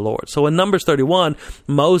congregation of the Lord." So in Numbers 31,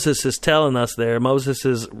 Moses is telling us there, Moses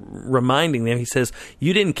is reminding them, he says,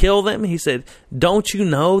 you didn't kill them? He said, don't you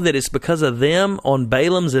know that it's because of them, on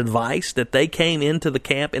Balaam's advice, that they came into the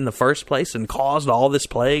camp in the first place and caused all this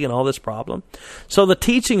plague and all this problem? So the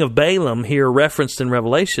teaching of Balaam here referenced in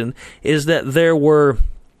Revelation is that there were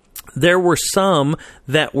some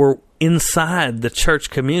that were inside the church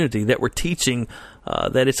community that were teaching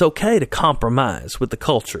that it's okay to compromise with the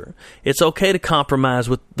culture. It's okay to compromise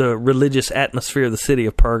with the religious atmosphere of the city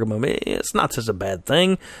of Pergamum. It's not such a bad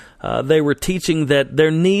thing. They were teaching that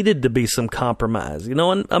there needed to be some compromise,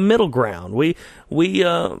 a middle ground.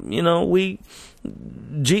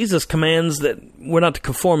 Jesus commands that we're not to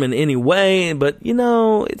conform in any way, but,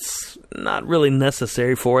 it's not really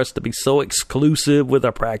necessary for us to be so exclusive with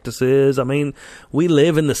our practices. I mean, we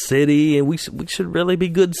live in the city, and we should really be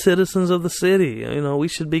good citizens of the city. We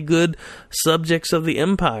should be good subjects of the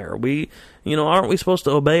empire. Aren't we supposed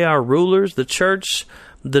to obey our rulers? The church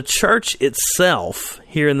itself,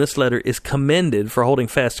 here in this letter, is commended for holding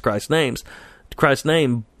fast to Christ's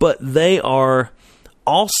name, but they are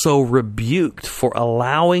also rebuked for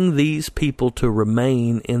allowing these people to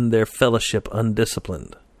remain in their fellowship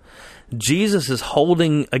undisciplined. Jesus is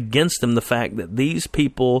holding against them the fact that these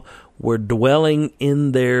people were dwelling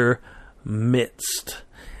in their midst.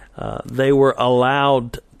 They were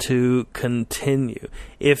allowed to continue.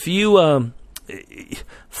 If you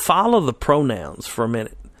follow the pronouns for a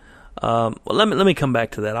minute, let me come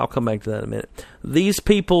back to that. I'll come back to that in a minute. These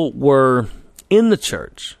people were in the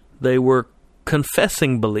church. They were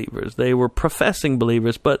confessing believers. They were professing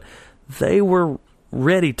believers, but they were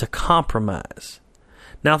ready to compromise.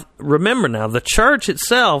 Now, remember the church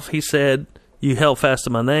itself, he said, you held fast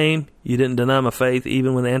to my name. You didn't deny my faith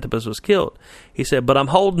even when Antipas was killed. He said, but I'm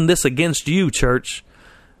holding this against you, church,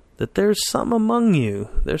 that there's some among you,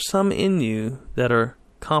 there's some in you that are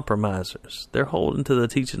compromisers. They're holding to the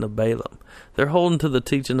teaching of Balaam. They're holding to the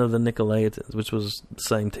teaching of the Nicolaitans, which was the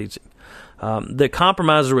same teaching. The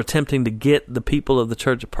compromisers were attempting to get the people of the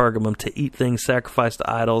church of Pergamum to eat things sacrificed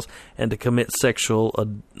to idols and to commit sexual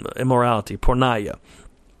immorality, porneia.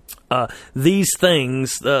 These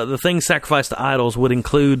things, the things sacrificed to idols, would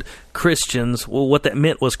include Christians. Well, what that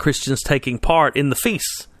meant was Christians taking part in the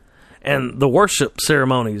feasts and the worship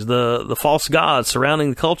ceremonies, the false gods surrounding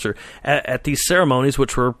the culture. At these ceremonies,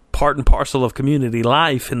 which were part and parcel of community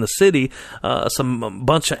life in the city, some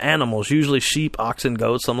bunch of animals, usually sheep, oxen,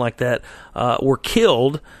 goats, something like that, were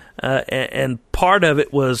killed. And part of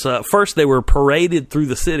it was, first they were paraded through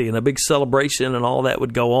the city, and a big celebration and all that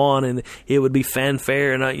would go on, and it would be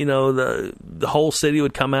fanfare, and the whole city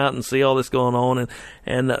would come out and see all this going on,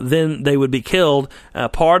 and then they would be killed.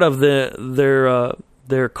 Part of their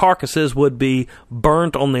their carcasses would be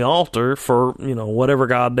burnt on the altar for, whatever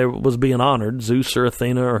god was being honored, Zeus or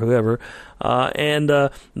Athena or whoever. And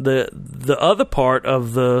the other part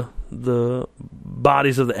of the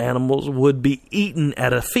bodies of the animals would be eaten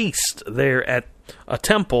at a feast there at a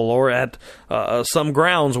temple or at some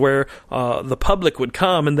grounds where the public would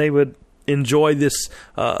come and they would enjoy this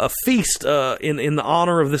a feast in the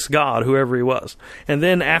honor of this god, whoever he was. And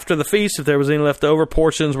then after the feast, if there was any left over,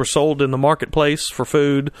 portions were sold in the marketplace for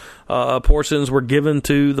food. Portions were given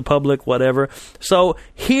to the public, whatever. So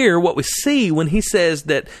here, what we see when he says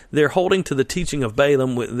that they're holding to the teaching of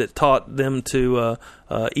Balaam that taught them to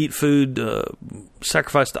eat food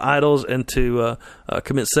sacrificed to idols and to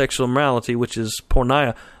commit sexual immorality, which is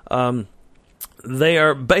porneia,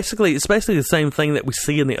 it's basically the same thing that we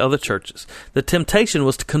see in the other churches. The temptation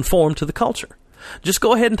was to conform to the culture. Just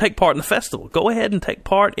go ahead and take part in the festival. Go ahead and take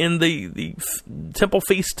part in the temple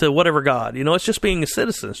feast to whatever god. It's just being a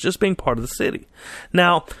citizen. It's just being part of the city.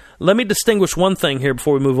 Now, let me distinguish one thing here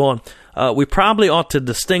before we move on. We probably ought to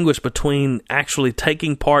distinguish between actually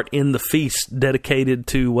taking part in the feast dedicated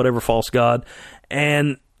to whatever false god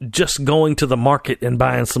and just going to the market and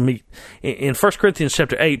buying some meat. In 1 Corinthians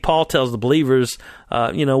chapter 8, Paul tells the believers,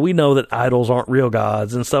 we know that idols aren't real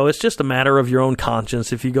gods, and so it's just a matter of your own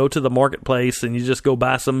conscience. If you go to the marketplace and you just go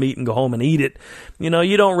buy some meat and go home and eat it, you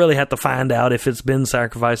don't really have to find out if it's been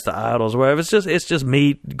sacrificed to idols or whatever. It's just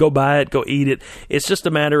meat. Go buy it, go eat it. It's just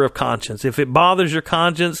a matter of conscience. If it bothers your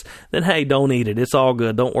conscience, then hey, don't eat it. It's all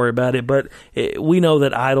good. Don't worry about it. But we know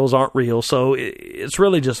that idols aren't real, so it's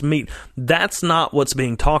really just meat. That's not what's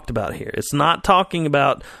being talked about here. It's not talking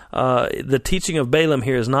about the teaching of Balaam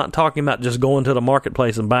here is not talking about just going to the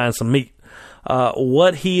marketplace and buying some meat.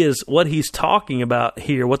 What he's talking about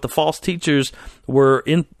here, what the false teachers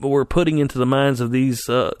were putting into the minds of these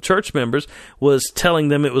church members, was telling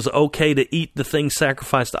them it was okay to eat the things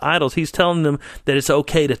sacrificed to idols. He's telling them that it's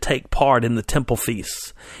okay to take part in the temple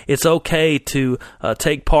feasts. It's okay to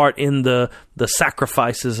take part in the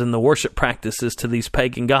sacrifices and the worship practices to these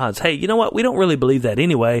pagan gods. Hey, you know what? We don't really believe that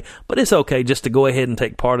anyway, but it's okay just to go ahead and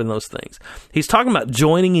take part in those things. He's talking about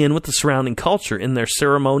joining in with the surrounding culture in their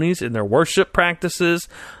ceremonies, in their worship practices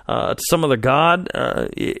to some other god.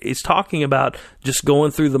 He's talking about just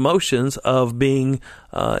going through the motions of being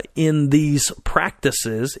in these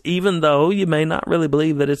practices, even though you may not really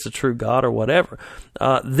believe that it's a true God or whatever.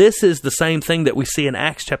 This is the same thing that we see in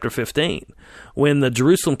Acts chapter 15, when the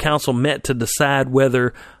Jerusalem Council met to decide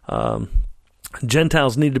whether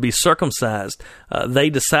Gentiles need to be circumcised. They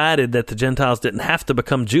decided that the Gentiles didn't have to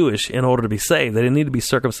become Jewish in order to be saved. They didn't need to be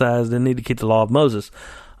circumcised. They didn't need to keep the law of Moses.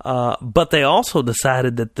 But they also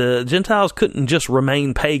decided that the Gentiles couldn't just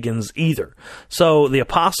remain pagans either. So the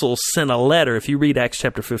apostles sent a letter. If you read Acts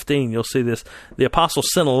chapter 15, you'll see this. The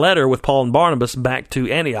apostles sent a letter with Paul and Barnabas back to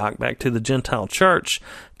Antioch, back to the Gentile church,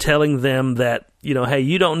 telling them that, hey,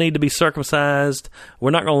 you don't need to be circumcised. We're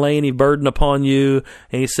not going to lay any burden upon you.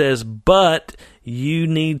 And he says, but you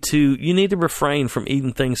need to refrain from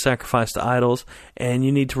eating things sacrificed to idols, and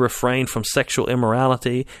you need to refrain from sexual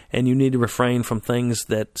immorality, and you need to refrain from things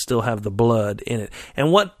that still have the blood in it.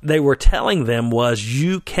 And what they were telling them was,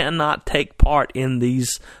 you cannot take part in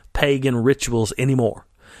these pagan rituals anymore.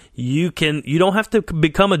 You don't have to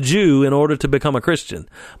become a Jew in order to become a Christian,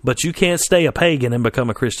 but you can't stay a pagan and become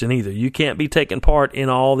a Christian either. You can't be taking part in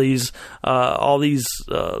all these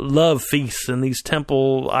love feasts and these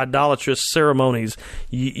temple idolatrous ceremonies.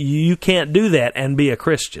 You can't do that and be a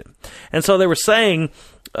Christian. And so they were saying,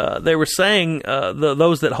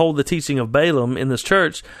 those that hold the teaching of Balaam in this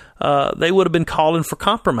church, they would have been calling for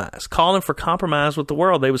compromise with the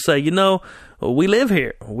world. They would say, we live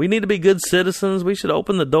here. We need to be good citizens. We should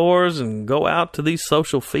open the doors and go out to these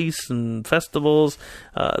social feasts and festivals.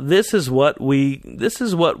 This is what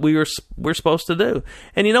we're supposed to do.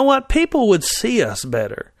 And you know what? People would see us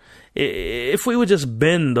better if we would just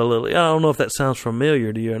bend a little. I don't know if that sounds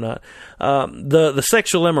familiar to you or not. The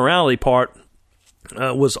sexual immorality part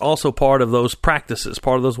was also part of those practices,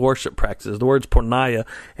 part of those worship practices. The word's porneia,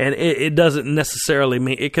 and it doesn't necessarily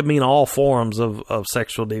mean, it could mean all forms of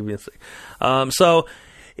sexual deviancy. So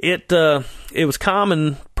it was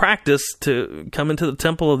common practice to come into the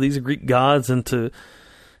temple of these Greek gods and to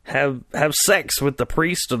have sex with the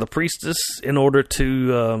priest or the priestess in order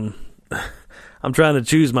to, I'm trying to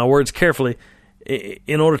choose my words carefully,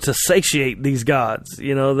 in order to satiate these gods.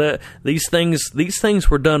 These things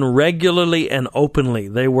were done regularly and openly.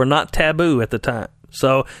 They were not taboo at the time.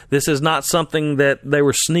 So this is not something that they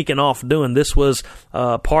were sneaking off doing. This was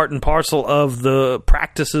part and parcel of the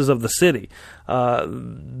practices of the city.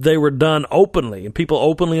 They were done openly, and people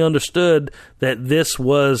openly understood that this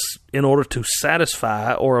was in order to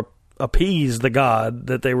satisfy or appease the god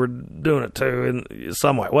that they were doing it to in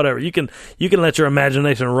some way. Whatever, you can let your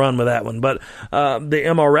imagination run with that one. But the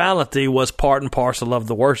immorality was part and parcel of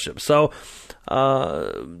the worship. So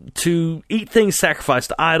to eat things sacrificed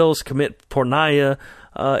to idols, commit porneia,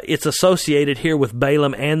 it's associated here with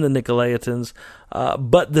Balaam and the Nicolaitans.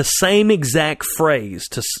 But the same exact phrase,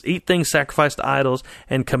 to eat things sacrificed to idols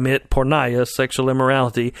and commit porneia, sexual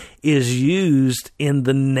immorality, is used in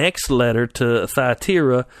the next letter to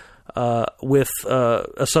Thyatira,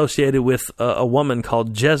 associated with a woman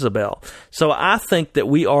called Jezebel. So I think that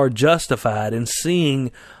we are justified in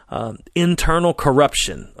seeing internal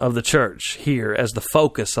corruption of the church here as the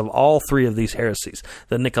focus of all three of these heresies: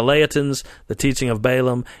 the Nicolaitans, the teaching of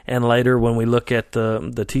Balaam, and later when we look at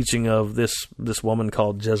the teaching of this woman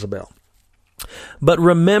called Jezebel. But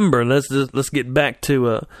remember, let's get back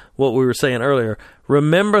to what we were saying earlier.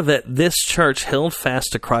 Remember that this church held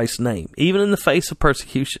fast to Christ's name, even in the face of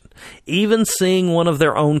persecution. Even seeing one of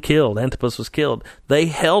their own killed, Antipas was killed, they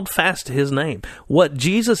held fast to his name. What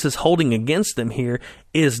Jesus is holding against them here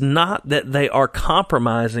is not that they are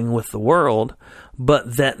compromising with the world,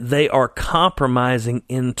 but that they are compromising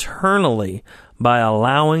internally by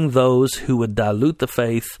allowing those who would dilute the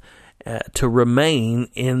faith to remain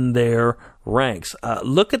in their ranks.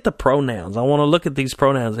 Look at the pronouns. I want to look at these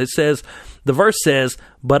pronouns. It says, the verse says,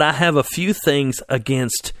 but I have a few things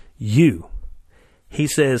against you. He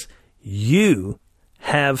says, you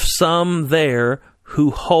have some there who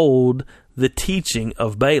hold the teaching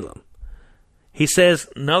of Balaam. He says,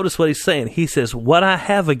 notice what he's saying. He says, what I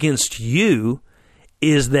have against you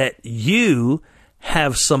is that you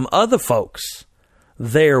have some other folks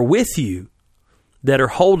there with you that are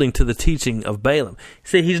holding to the teaching of Balaam.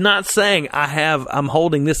 See, he's not saying, I'm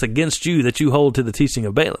holding this against you that you hold to the teaching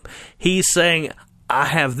of Balaam. He's saying, I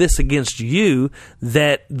have this against you,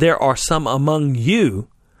 that there are some among you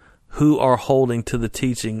who are holding to the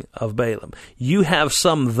teaching of Balaam. You have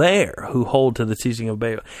some there who hold to the teaching of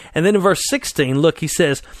Balaam. And then in verse 16, look, he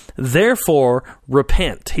says, therefore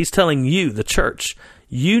repent. He's telling you, the church,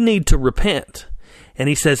 you need to repent. And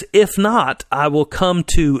he says, if not, I will come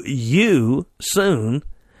to you soon.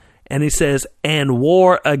 And he says, and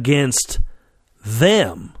war against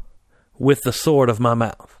them with the sword of my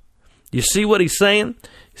mouth. You see what he's saying?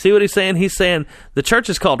 See what he's saying? He's saying the church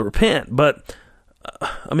is called to repent, but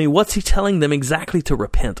what's he telling them exactly to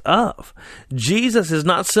repent of? Jesus is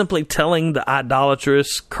not simply telling the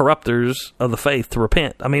idolatrous corrupters of the faith to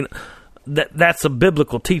repent. That's a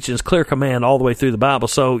biblical teaching, it's clear command all the way through the Bible.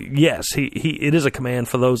 So yes, it is a command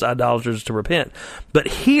for those idolaters to repent. But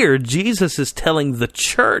here, Jesus is telling the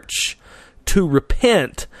church to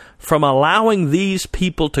repent from allowing these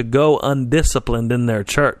people to go undisciplined in their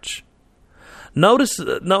church. Notice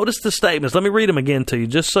the statements. Let me read them again to you,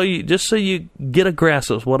 just so you get a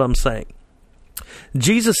grasp of what I'm saying.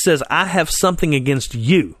 Jesus says, I have something against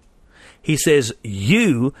you. He says,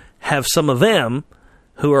 you have some of them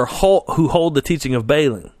who hold the teaching of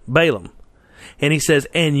Balaam. And he says,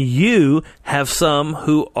 and you have some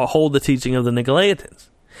who hold the teaching of the Nicolaitans.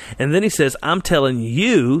 And then he says, I'm telling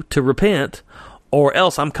you to repent, or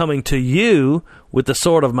else I'm coming to you with the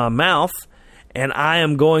sword of my mouth, and I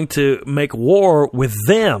am going to make war with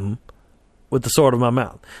them with the sword of my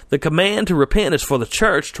mouth. The command to repent is for the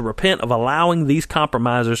church to repent of allowing these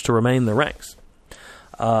compromisers to remain in the ranks.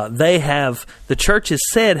 The church has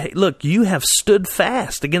said, hey, look, you have stood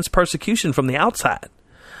fast against persecution from the outside.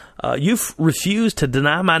 You've refused to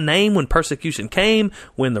deny my name when persecution came,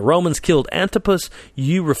 when the Romans killed Antipas.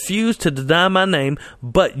 You refused to deny my name,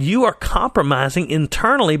 but you are compromising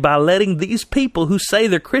internally by letting these people who say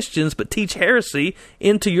they're Christians but teach heresy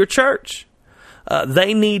into your church.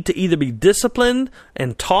 They need to either be disciplined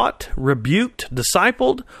and taught, rebuked,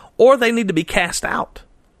 discipled, or they need to be cast out.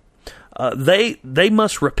 They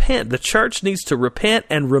must repent. The church needs to repent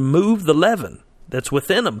and remove the leaven that's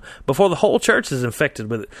within them before the whole church is infected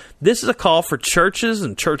with it. This is a call for churches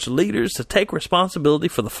and church leaders to take responsibility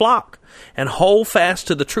for the flock and hold fast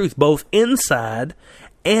to the truth, both inside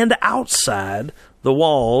and outside the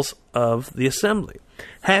walls of the assembly.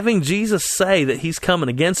 Having Jesus say that he's coming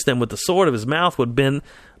against them with the sword of his mouth would have been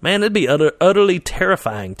Man, it'd be utterly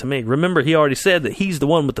terrifying to me. Remember, he already said that he's the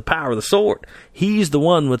one with the power of the sword. He's the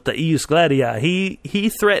one with the ius gladii. He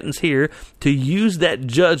threatens here to use that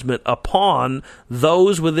judgment upon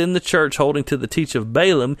those within the church holding to the teaching of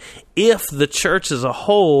Balaam if the church as a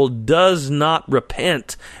whole does not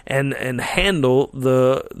repent and handle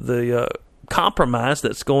the compromise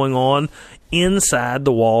that's going on inside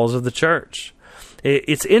the walls of the church.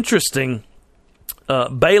 It's interesting.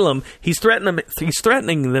 Balaam, he's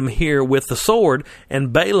threatening them here with the sword,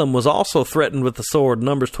 and Balaam was also threatened with the sword.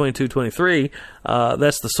 Numbers 22:23,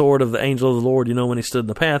 that's the sword of the angel of the Lord, when he stood in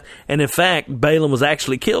the path. And in fact, Balaam was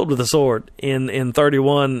actually killed with a sword in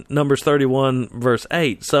Numbers 31, verse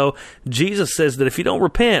 8. So Jesus says that if you don't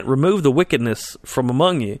repent, remove the wickedness from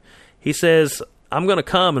among you. He says, I'm going to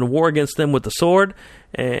come and war against them with the sword,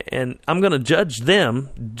 and I'm going to judge them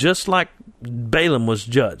just like Balaam was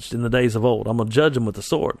judged in the days of old. I'm going to judge them with the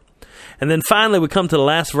sword. And then finally we come to the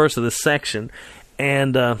last verse of this section,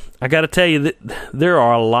 and I got to tell you that there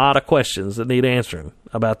are a lot of questions that need answering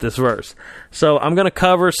about this verse. So I'm going to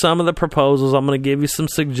cover some of the proposals. I'm going to give you some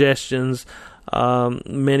suggestions.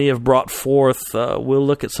 Many have brought forth. We'll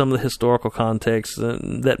look at some of the historical context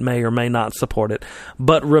that may or may not support it.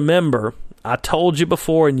 But remember, I told you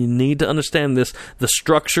before, and you need to understand this, the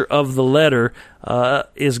structure of the letter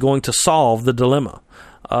is going to solve the dilemma.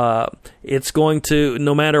 It's going to,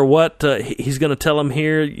 no matter what, he's going to tell them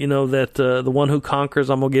here, that the one who conquers,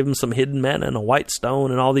 I'm going to give him some hidden manna and a white stone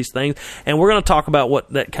and all these things. And we're going to talk about what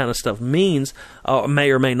that kind of stuff means, may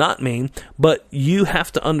or may not mean. But you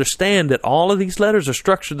have to understand that all of these letters are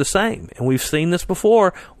structured the same. And we've seen this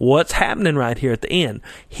before. What's happening right here at the end?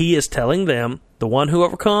 He is telling them, the one who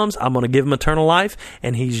overcomes, I'm going to give him eternal life,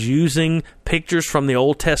 and he's using pictures from the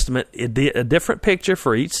Old Testament, a different picture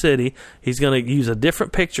for each city. He's going to use a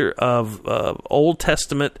different picture of Old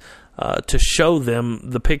Testament to show them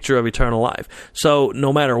the picture of eternal life. So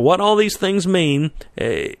no matter what all these things mean,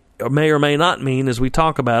 or may not mean as we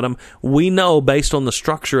talk about them, we know based on the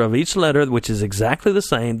structure of each letter, which is exactly the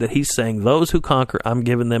same, that he's saying, those who conquer, I'm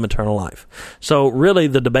giving them eternal life. So really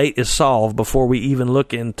the debate is solved before we even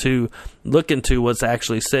look into what's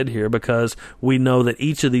actually said here, because we know that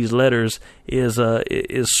each of these letters is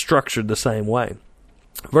structured the same way.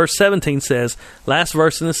 Verse 17 says, last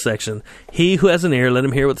verse in this section, he who has an ear, let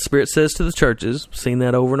him hear what the Spirit says to the churches. Seen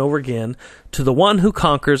that over and over again. To the one who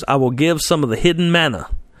conquers, I will give some of the hidden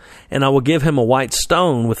manna, and I will give him a white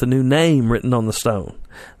stone with a new name written on the stone,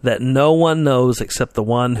 that no one knows except the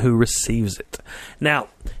one who receives it. Now,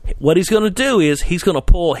 what he's going to do is he's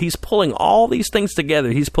pulling all these things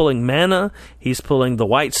together. He's pulling manna, he's pulling the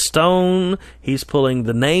white stone, he's pulling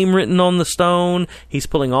the name written on the stone, he's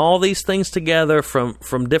pulling all these things together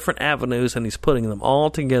from different avenues, and he's putting them all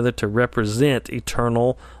together to represent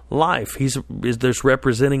eternal life. There's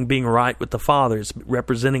representing being right with the Father. It's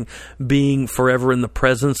representing being forever in the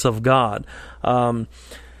presence of God.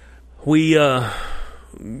 We saw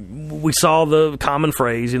the common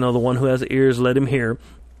phrase, the one who has ears, let him hear.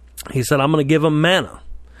 He said, I'm going to give him manna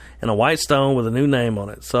and a white stone with a new name on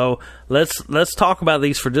it. So let's talk about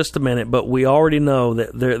these for just a minute, but we already know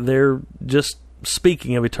that they're just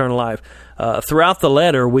speaking of eternal life. Throughout the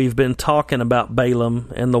letter, we've been talking about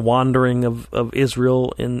Balaam and the wandering of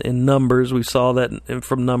Israel in Numbers. We saw that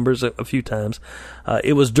from Numbers a few times.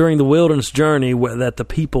 It was during the wilderness journey that the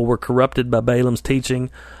people were corrupted by Balaam's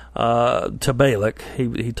teaching to Balak.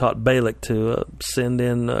 He taught Balak to send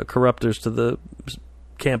in corruptors to the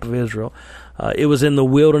camp of Israel. It was in the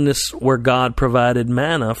wilderness where God provided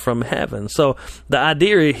manna from heaven. So the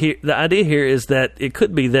idea here is that it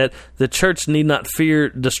could be that the church need not fear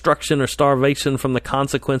destruction or starvation from the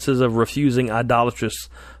consequences of refusing idolatrous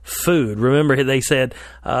food. Remember, they said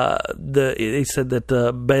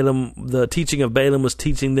that Balaam, the teaching of Balaam, was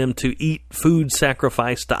teaching them to eat food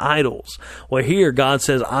sacrificed to idols. Well, here God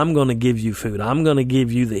says, I'm going to give you food. I'm going to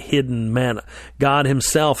give you the hidden manna. God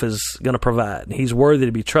Himself is going to provide. He's worthy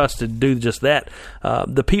to be trusted to do just that.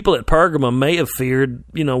 The people at Pergamum may have feared,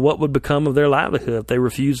 what would become of their livelihood if they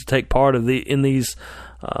refused to take part in these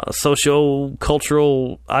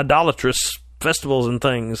socio-cultural idolatrous festivals and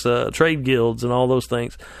things, trade guilds and all those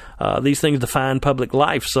things. These things define public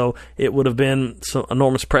life, so it would have been some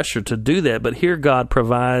enormous pressure to do that. But here God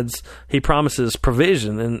provides, He promises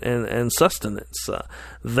provision and sustenance.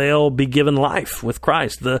 They'll be given life with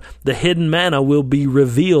Christ. The hidden manna will be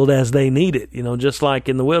revealed as they need it. Just like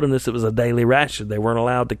in the wilderness, it was a daily ration. They weren't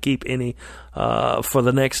allowed to keep any for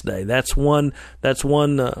the next day. That's one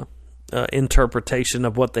interpretation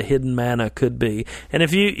of what the hidden manna could be. And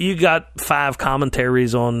if you got 5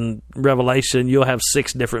 commentaries on Revelation, you'll have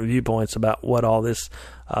 6 different viewpoints about what all this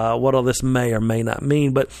what all this may or may not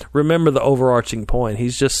mean. But remember the overarching point.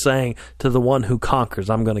 He's just saying to the one who conquers,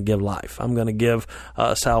 I'm going to give life. I'm going to give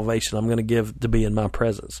salvation. I'm going to give to be in my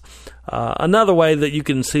presence. Another way that you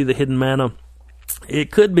can see the hidden manna,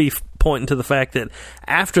 it could be pointing to the fact that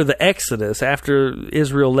after the Exodus, after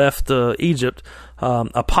Israel left Egypt,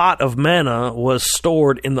 a pot of manna was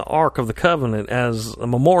stored in the Ark of the Covenant as a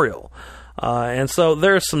memorial. And so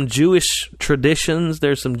there's some Jewish traditions,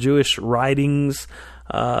 there's some Jewish writings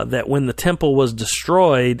that when the temple was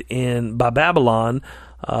destroyed by Babylon,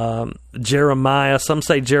 Jeremiah, some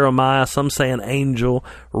say an angel,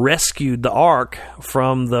 rescued the ark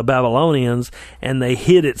from the Babylonians, and they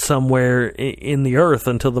hid it somewhere in the earth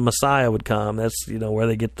until the Messiah would come. That's, where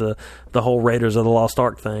they get the whole Raiders of the Lost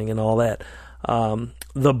Ark thing and all that.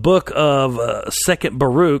 The book of Second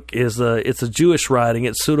Baruch it's a Jewish writing.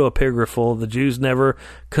 It's pseudo-epigraphal. The Jews never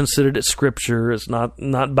considered it scripture. It's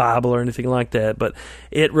not Bible or anything like that, but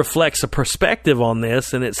it reflects a perspective on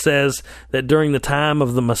this, and it says that during the time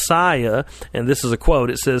of the Messiah, and this is a quote,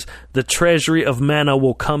 it says, "The treasury of manna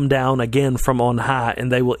will come down again from on high,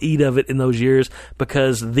 and they will eat of it in those years,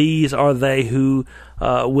 because these are they who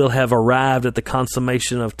will have arrived at the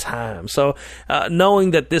consummation of time." So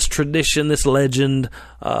knowing that this tradition, this legend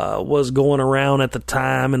was going around at the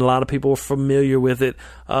time, and a lot of people were familiar with it,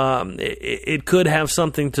 it could have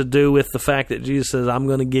something to do with the fact that Jesus says, I'm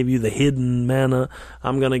going to give you the hidden manna.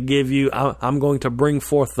 I'm going to bring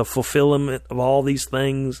forth the fulfillment of all these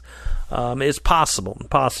things. It's possible.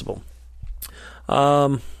 That's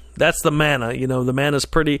the manna. The manna's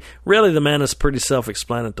pretty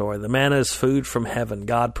self-explanatory. The manna is food from heaven.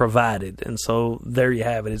 God provided. And so there you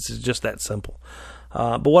have it. It's just that simple.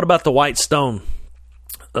 But what about the white stone?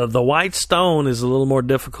 The white stone is a little more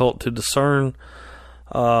difficult to discern.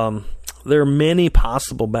 There are many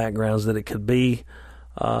possible backgrounds that it could be,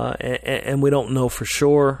 and we don't know for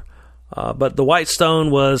sure. But the white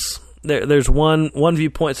stone was... There's one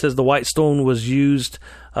viewpoint says the white stone was used.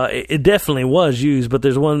 It definitely was used, but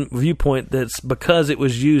there's one viewpoint that's because it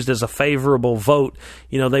was used as a favorable vote.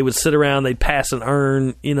 They would sit around, they'd pass an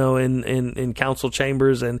urn, in council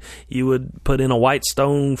chambers, and you would put in a white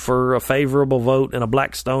stone for a favorable vote and a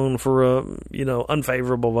black stone for a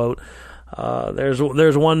unfavorable vote.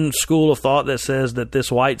 There's one school of thought that says that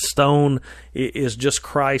this white stone is just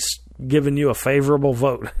Christ giving you a favorable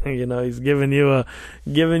vote. He's giving you a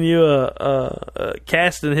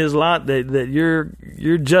casting his lot that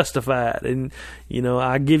you're justified, and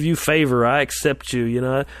I give you favor, I accept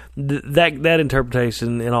you. That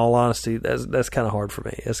interpretation, in all honesty, that's kind of hard for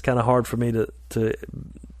me. It's kind of hard for me to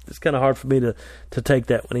take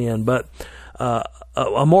that one in. But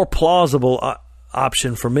a more plausible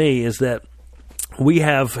option for me is that we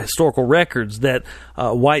have historical records that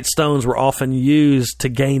white stones were often used to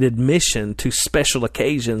gain admission to special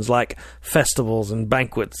occasions like festivals and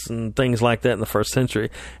banquets and things like that in the first century.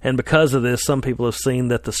 And because of this, some people have seen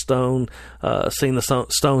that the stone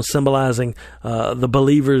symbolizing the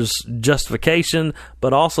believer's justification,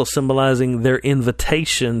 but also symbolizing their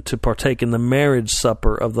invitation to partake in the marriage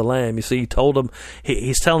supper of the Lamb. You see, he told them,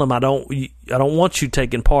 he's telling them, I don't want you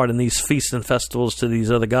taking part in these feasts and festivals to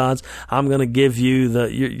these other gods. I'm going to give you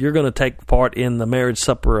you're going to take part in the marriage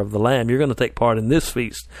supper of the Lamb. You're going to take part in this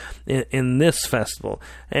feast, in this festival.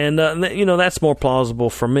 And, that's more plausible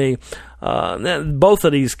for me. Both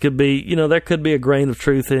of these could be, there could be a grain of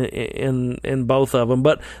truth in both of them.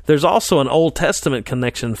 But there's also an Old Testament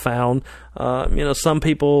connection found. Some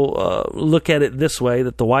people look at it this way,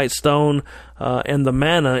 that the white stone and the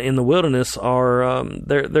manna in the wilderness are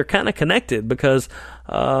they're kind of connected, because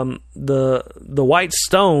the white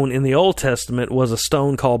stone in the Old Testament was a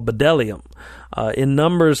stone called bdellium. In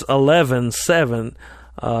Numbers 11:7,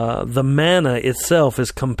 the manna itself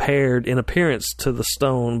is compared in appearance to the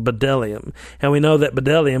stone bdellium. And we know that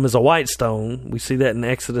bdellium is a white stone. We see that in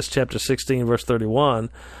Exodus chapter 16, verse 31.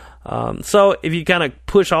 So if you kind of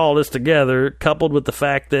push all this together, coupled with the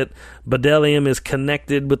fact that bdellium is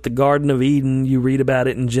connected with the Garden of Eden, you read about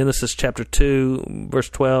it in Genesis chapter 2, verse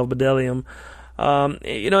 12, bdellium.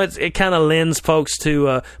 It kind of lends folks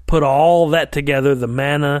to put all that together, the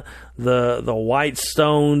manna, the white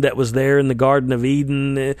stone that was there in the Garden of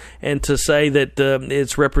Eden, and to say that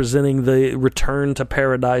it's representing the return to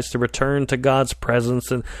paradise, the return to God's presence.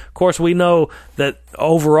 And, of course, we know that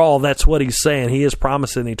overall that's what he's saying. He is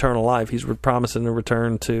promising eternal life. He's promising a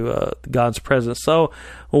return to God's presence. So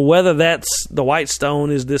whether that's the white stone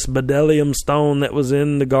is this bdellium stone that was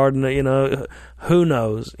in the garden, who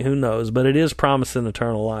knows? But it is promising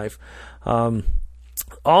eternal life.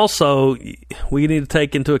 also, we need to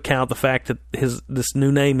take into account the fact that this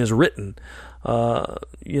new name is written.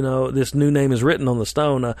 This new name is written on the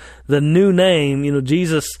stone. The new name,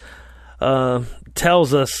 Jesus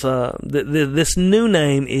tells us that this new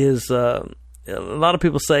name is. A lot of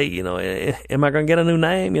people say, am I going to get a new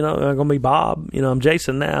name? Am I going to be Bob? I'm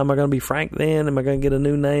Jason now. Am I going to be Frank then? Am I going to get a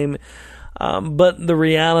new name? But the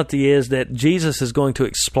reality is that Jesus is going to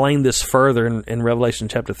explain this further in Revelation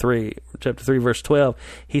chapter 3, verse 12.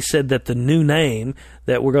 He said that the new name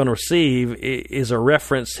that we're going to receive is a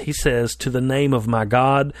reference, he says, to the name of my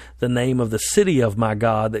God, the name of the city of my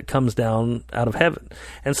God that comes down out of heaven.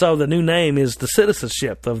 And so the new name is the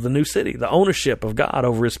citizenship of the new city, the ownership of God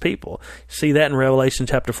over his people. You see that in Revelation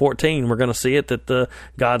chapter 14. We're going to see it that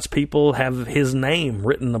God's people have his name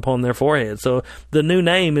written upon their forehead. So the new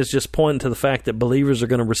name is just pointing to the fact that believers are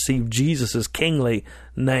going to receive Jesus' kingly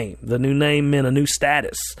name. The new name meant a new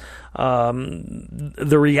status.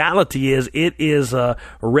 The reality is it is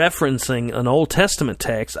referencing an Old Testament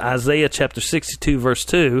text, Isaiah chapter 62 verse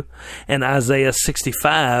 2 and Isaiah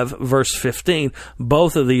 65 verse 15.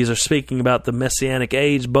 Both of these are speaking about the Messianic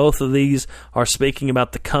age. Both of these are speaking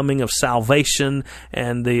about the coming of salvation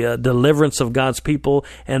and the deliverance of God's people.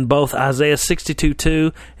 And both Isaiah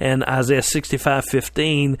 62:2 and Isaiah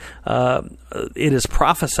 65:15, it is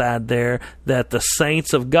prophesied there that the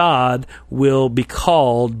saints of God will be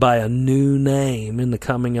called by a new name in the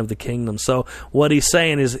coming of the kingdom. So what he's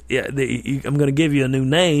saying is, I'm going to give you a new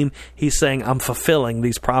name. He's saying, I'm fulfilling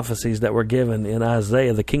these prophecies that were given in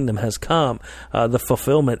Isaiah. The kingdom has come. The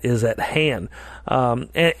fulfillment is at hand. And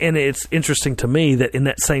it's interesting to me that in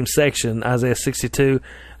that same section, Isaiah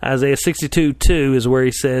 62:2 is where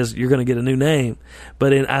he says, you're going to get a new name.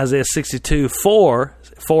 But in Isaiah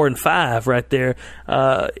 62:4 and 5 right there,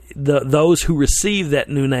 those who receive that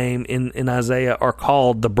new name in Isaiah are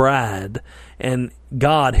called the bride, and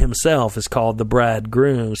God himself is called the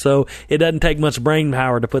bridegroom. So it doesn't take much brain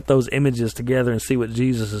power to put those images together and see what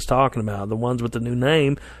Jesus is talking about. The ones with the new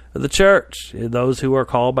name are the church, those who are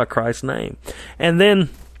called by Christ's name. And then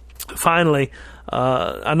finally,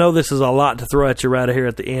 I know this is a lot to throw at you right here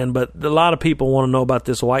at the end, but a lot of people want to know about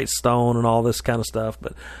this white stone and all this kind of stuff.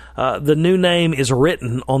 But the new name is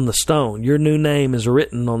written on the stone. Your new name is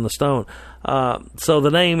written on the stone. So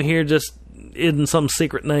the name here just isn't some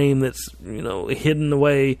secret name that's hidden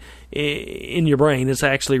away in your brain. It's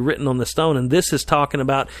actually written on the stone. And this is talking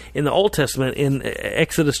about in the Old Testament, in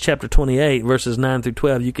Exodus chapter 28 verses 9 through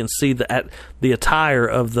 12, you can see the attire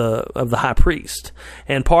of the high priest.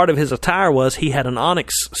 And part of his attire was he had an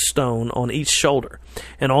onyx stone on each shoulder,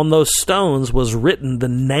 and on those stones was written the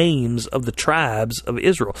names of the tribes of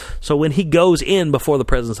Israel. So when he goes in before the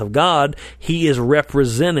presence of God, he is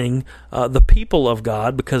representing the people of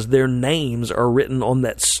God, because their names are written on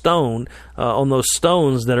that stone, on those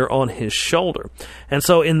stones that are on his shoulder. And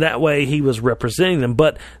so in that way, he was representing them.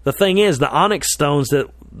 But the thing is, the onyx stones that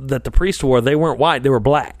the priest wore, they weren't white, they were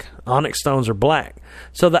black. Onyx stones are black.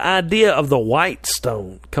 So the idea of the white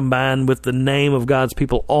stone combined with the name of God's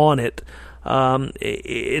people on it,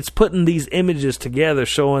 it's putting these images together,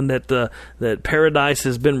 showing that that paradise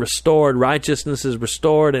has been restored, righteousness is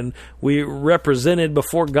restored, and we represented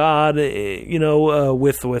before God,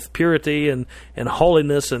 with purity and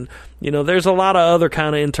holiness. And there's a lot of other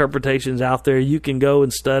kind of interpretations out there. You can go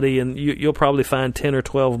and study, and you'll probably find 10 or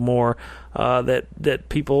 12 more that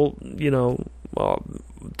people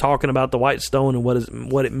talking about the white stone and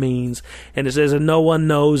what it means. And it says, and no one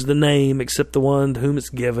knows the name except the one to whom it's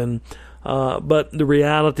given. But the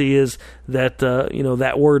reality is that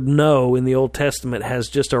that word "know" in the Old Testament has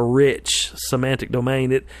just a rich semantic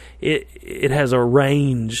domain. It has a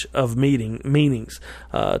range of meanings.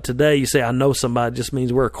 Today, you say, "I know somebody," just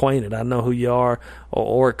means we're acquainted. I know who you are,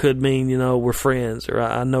 or it could mean we're friends, or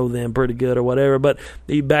I know them pretty good, or whatever. But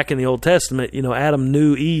back in the Old Testament, Adam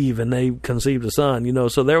knew Eve, and they conceived a son.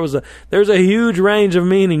 So there's a huge range of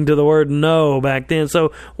meaning to the word "know" back then.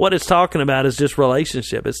 So what it's talking about is just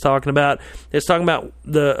relationship. It's talking about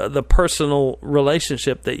the personal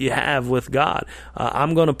relationship that you have with God.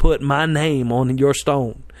 I'm going to put my name on your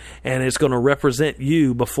stone, and it's going to represent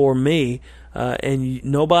you before me, and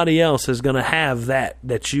nobody else is going to have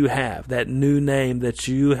that you have, that new name that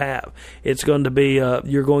you have. It's going to be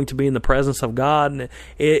you're going to be in the presence of God, and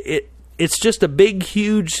it's just a big,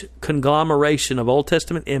 huge conglomeration of Old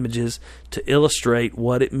Testament images to illustrate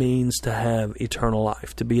what it means to have eternal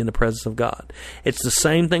life, to be in the presence of God. It's the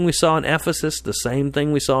same thing we saw in Ephesus, the same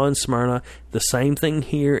thing we saw in Smyrna, the same thing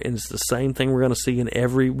here, and it's the same thing we're going to see in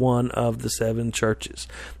every one of the 7 churches.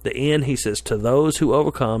 The end, he says, to those who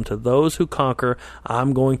overcome, to those who conquer,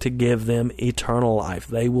 I'm going to give them eternal life.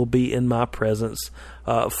 They will be in my presence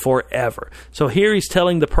forever. So here he's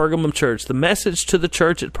telling the Pergamum church, the message to the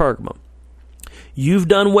church at Pergamum: you've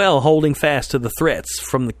done well holding fast to the threats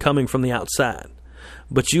coming from the outside,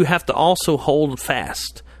 but you have to also hold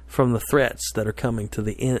fast from the threats that are coming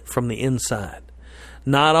from the inside.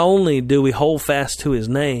 Not only do we hold fast to his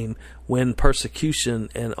name when persecution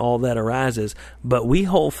and all that arises, but we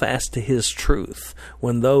hold fast to his truth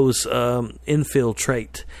when those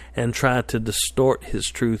infiltrate and try to distort his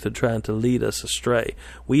truth and try to lead us astray.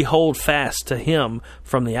 We hold fast to him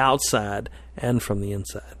from the outside and from the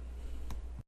inside.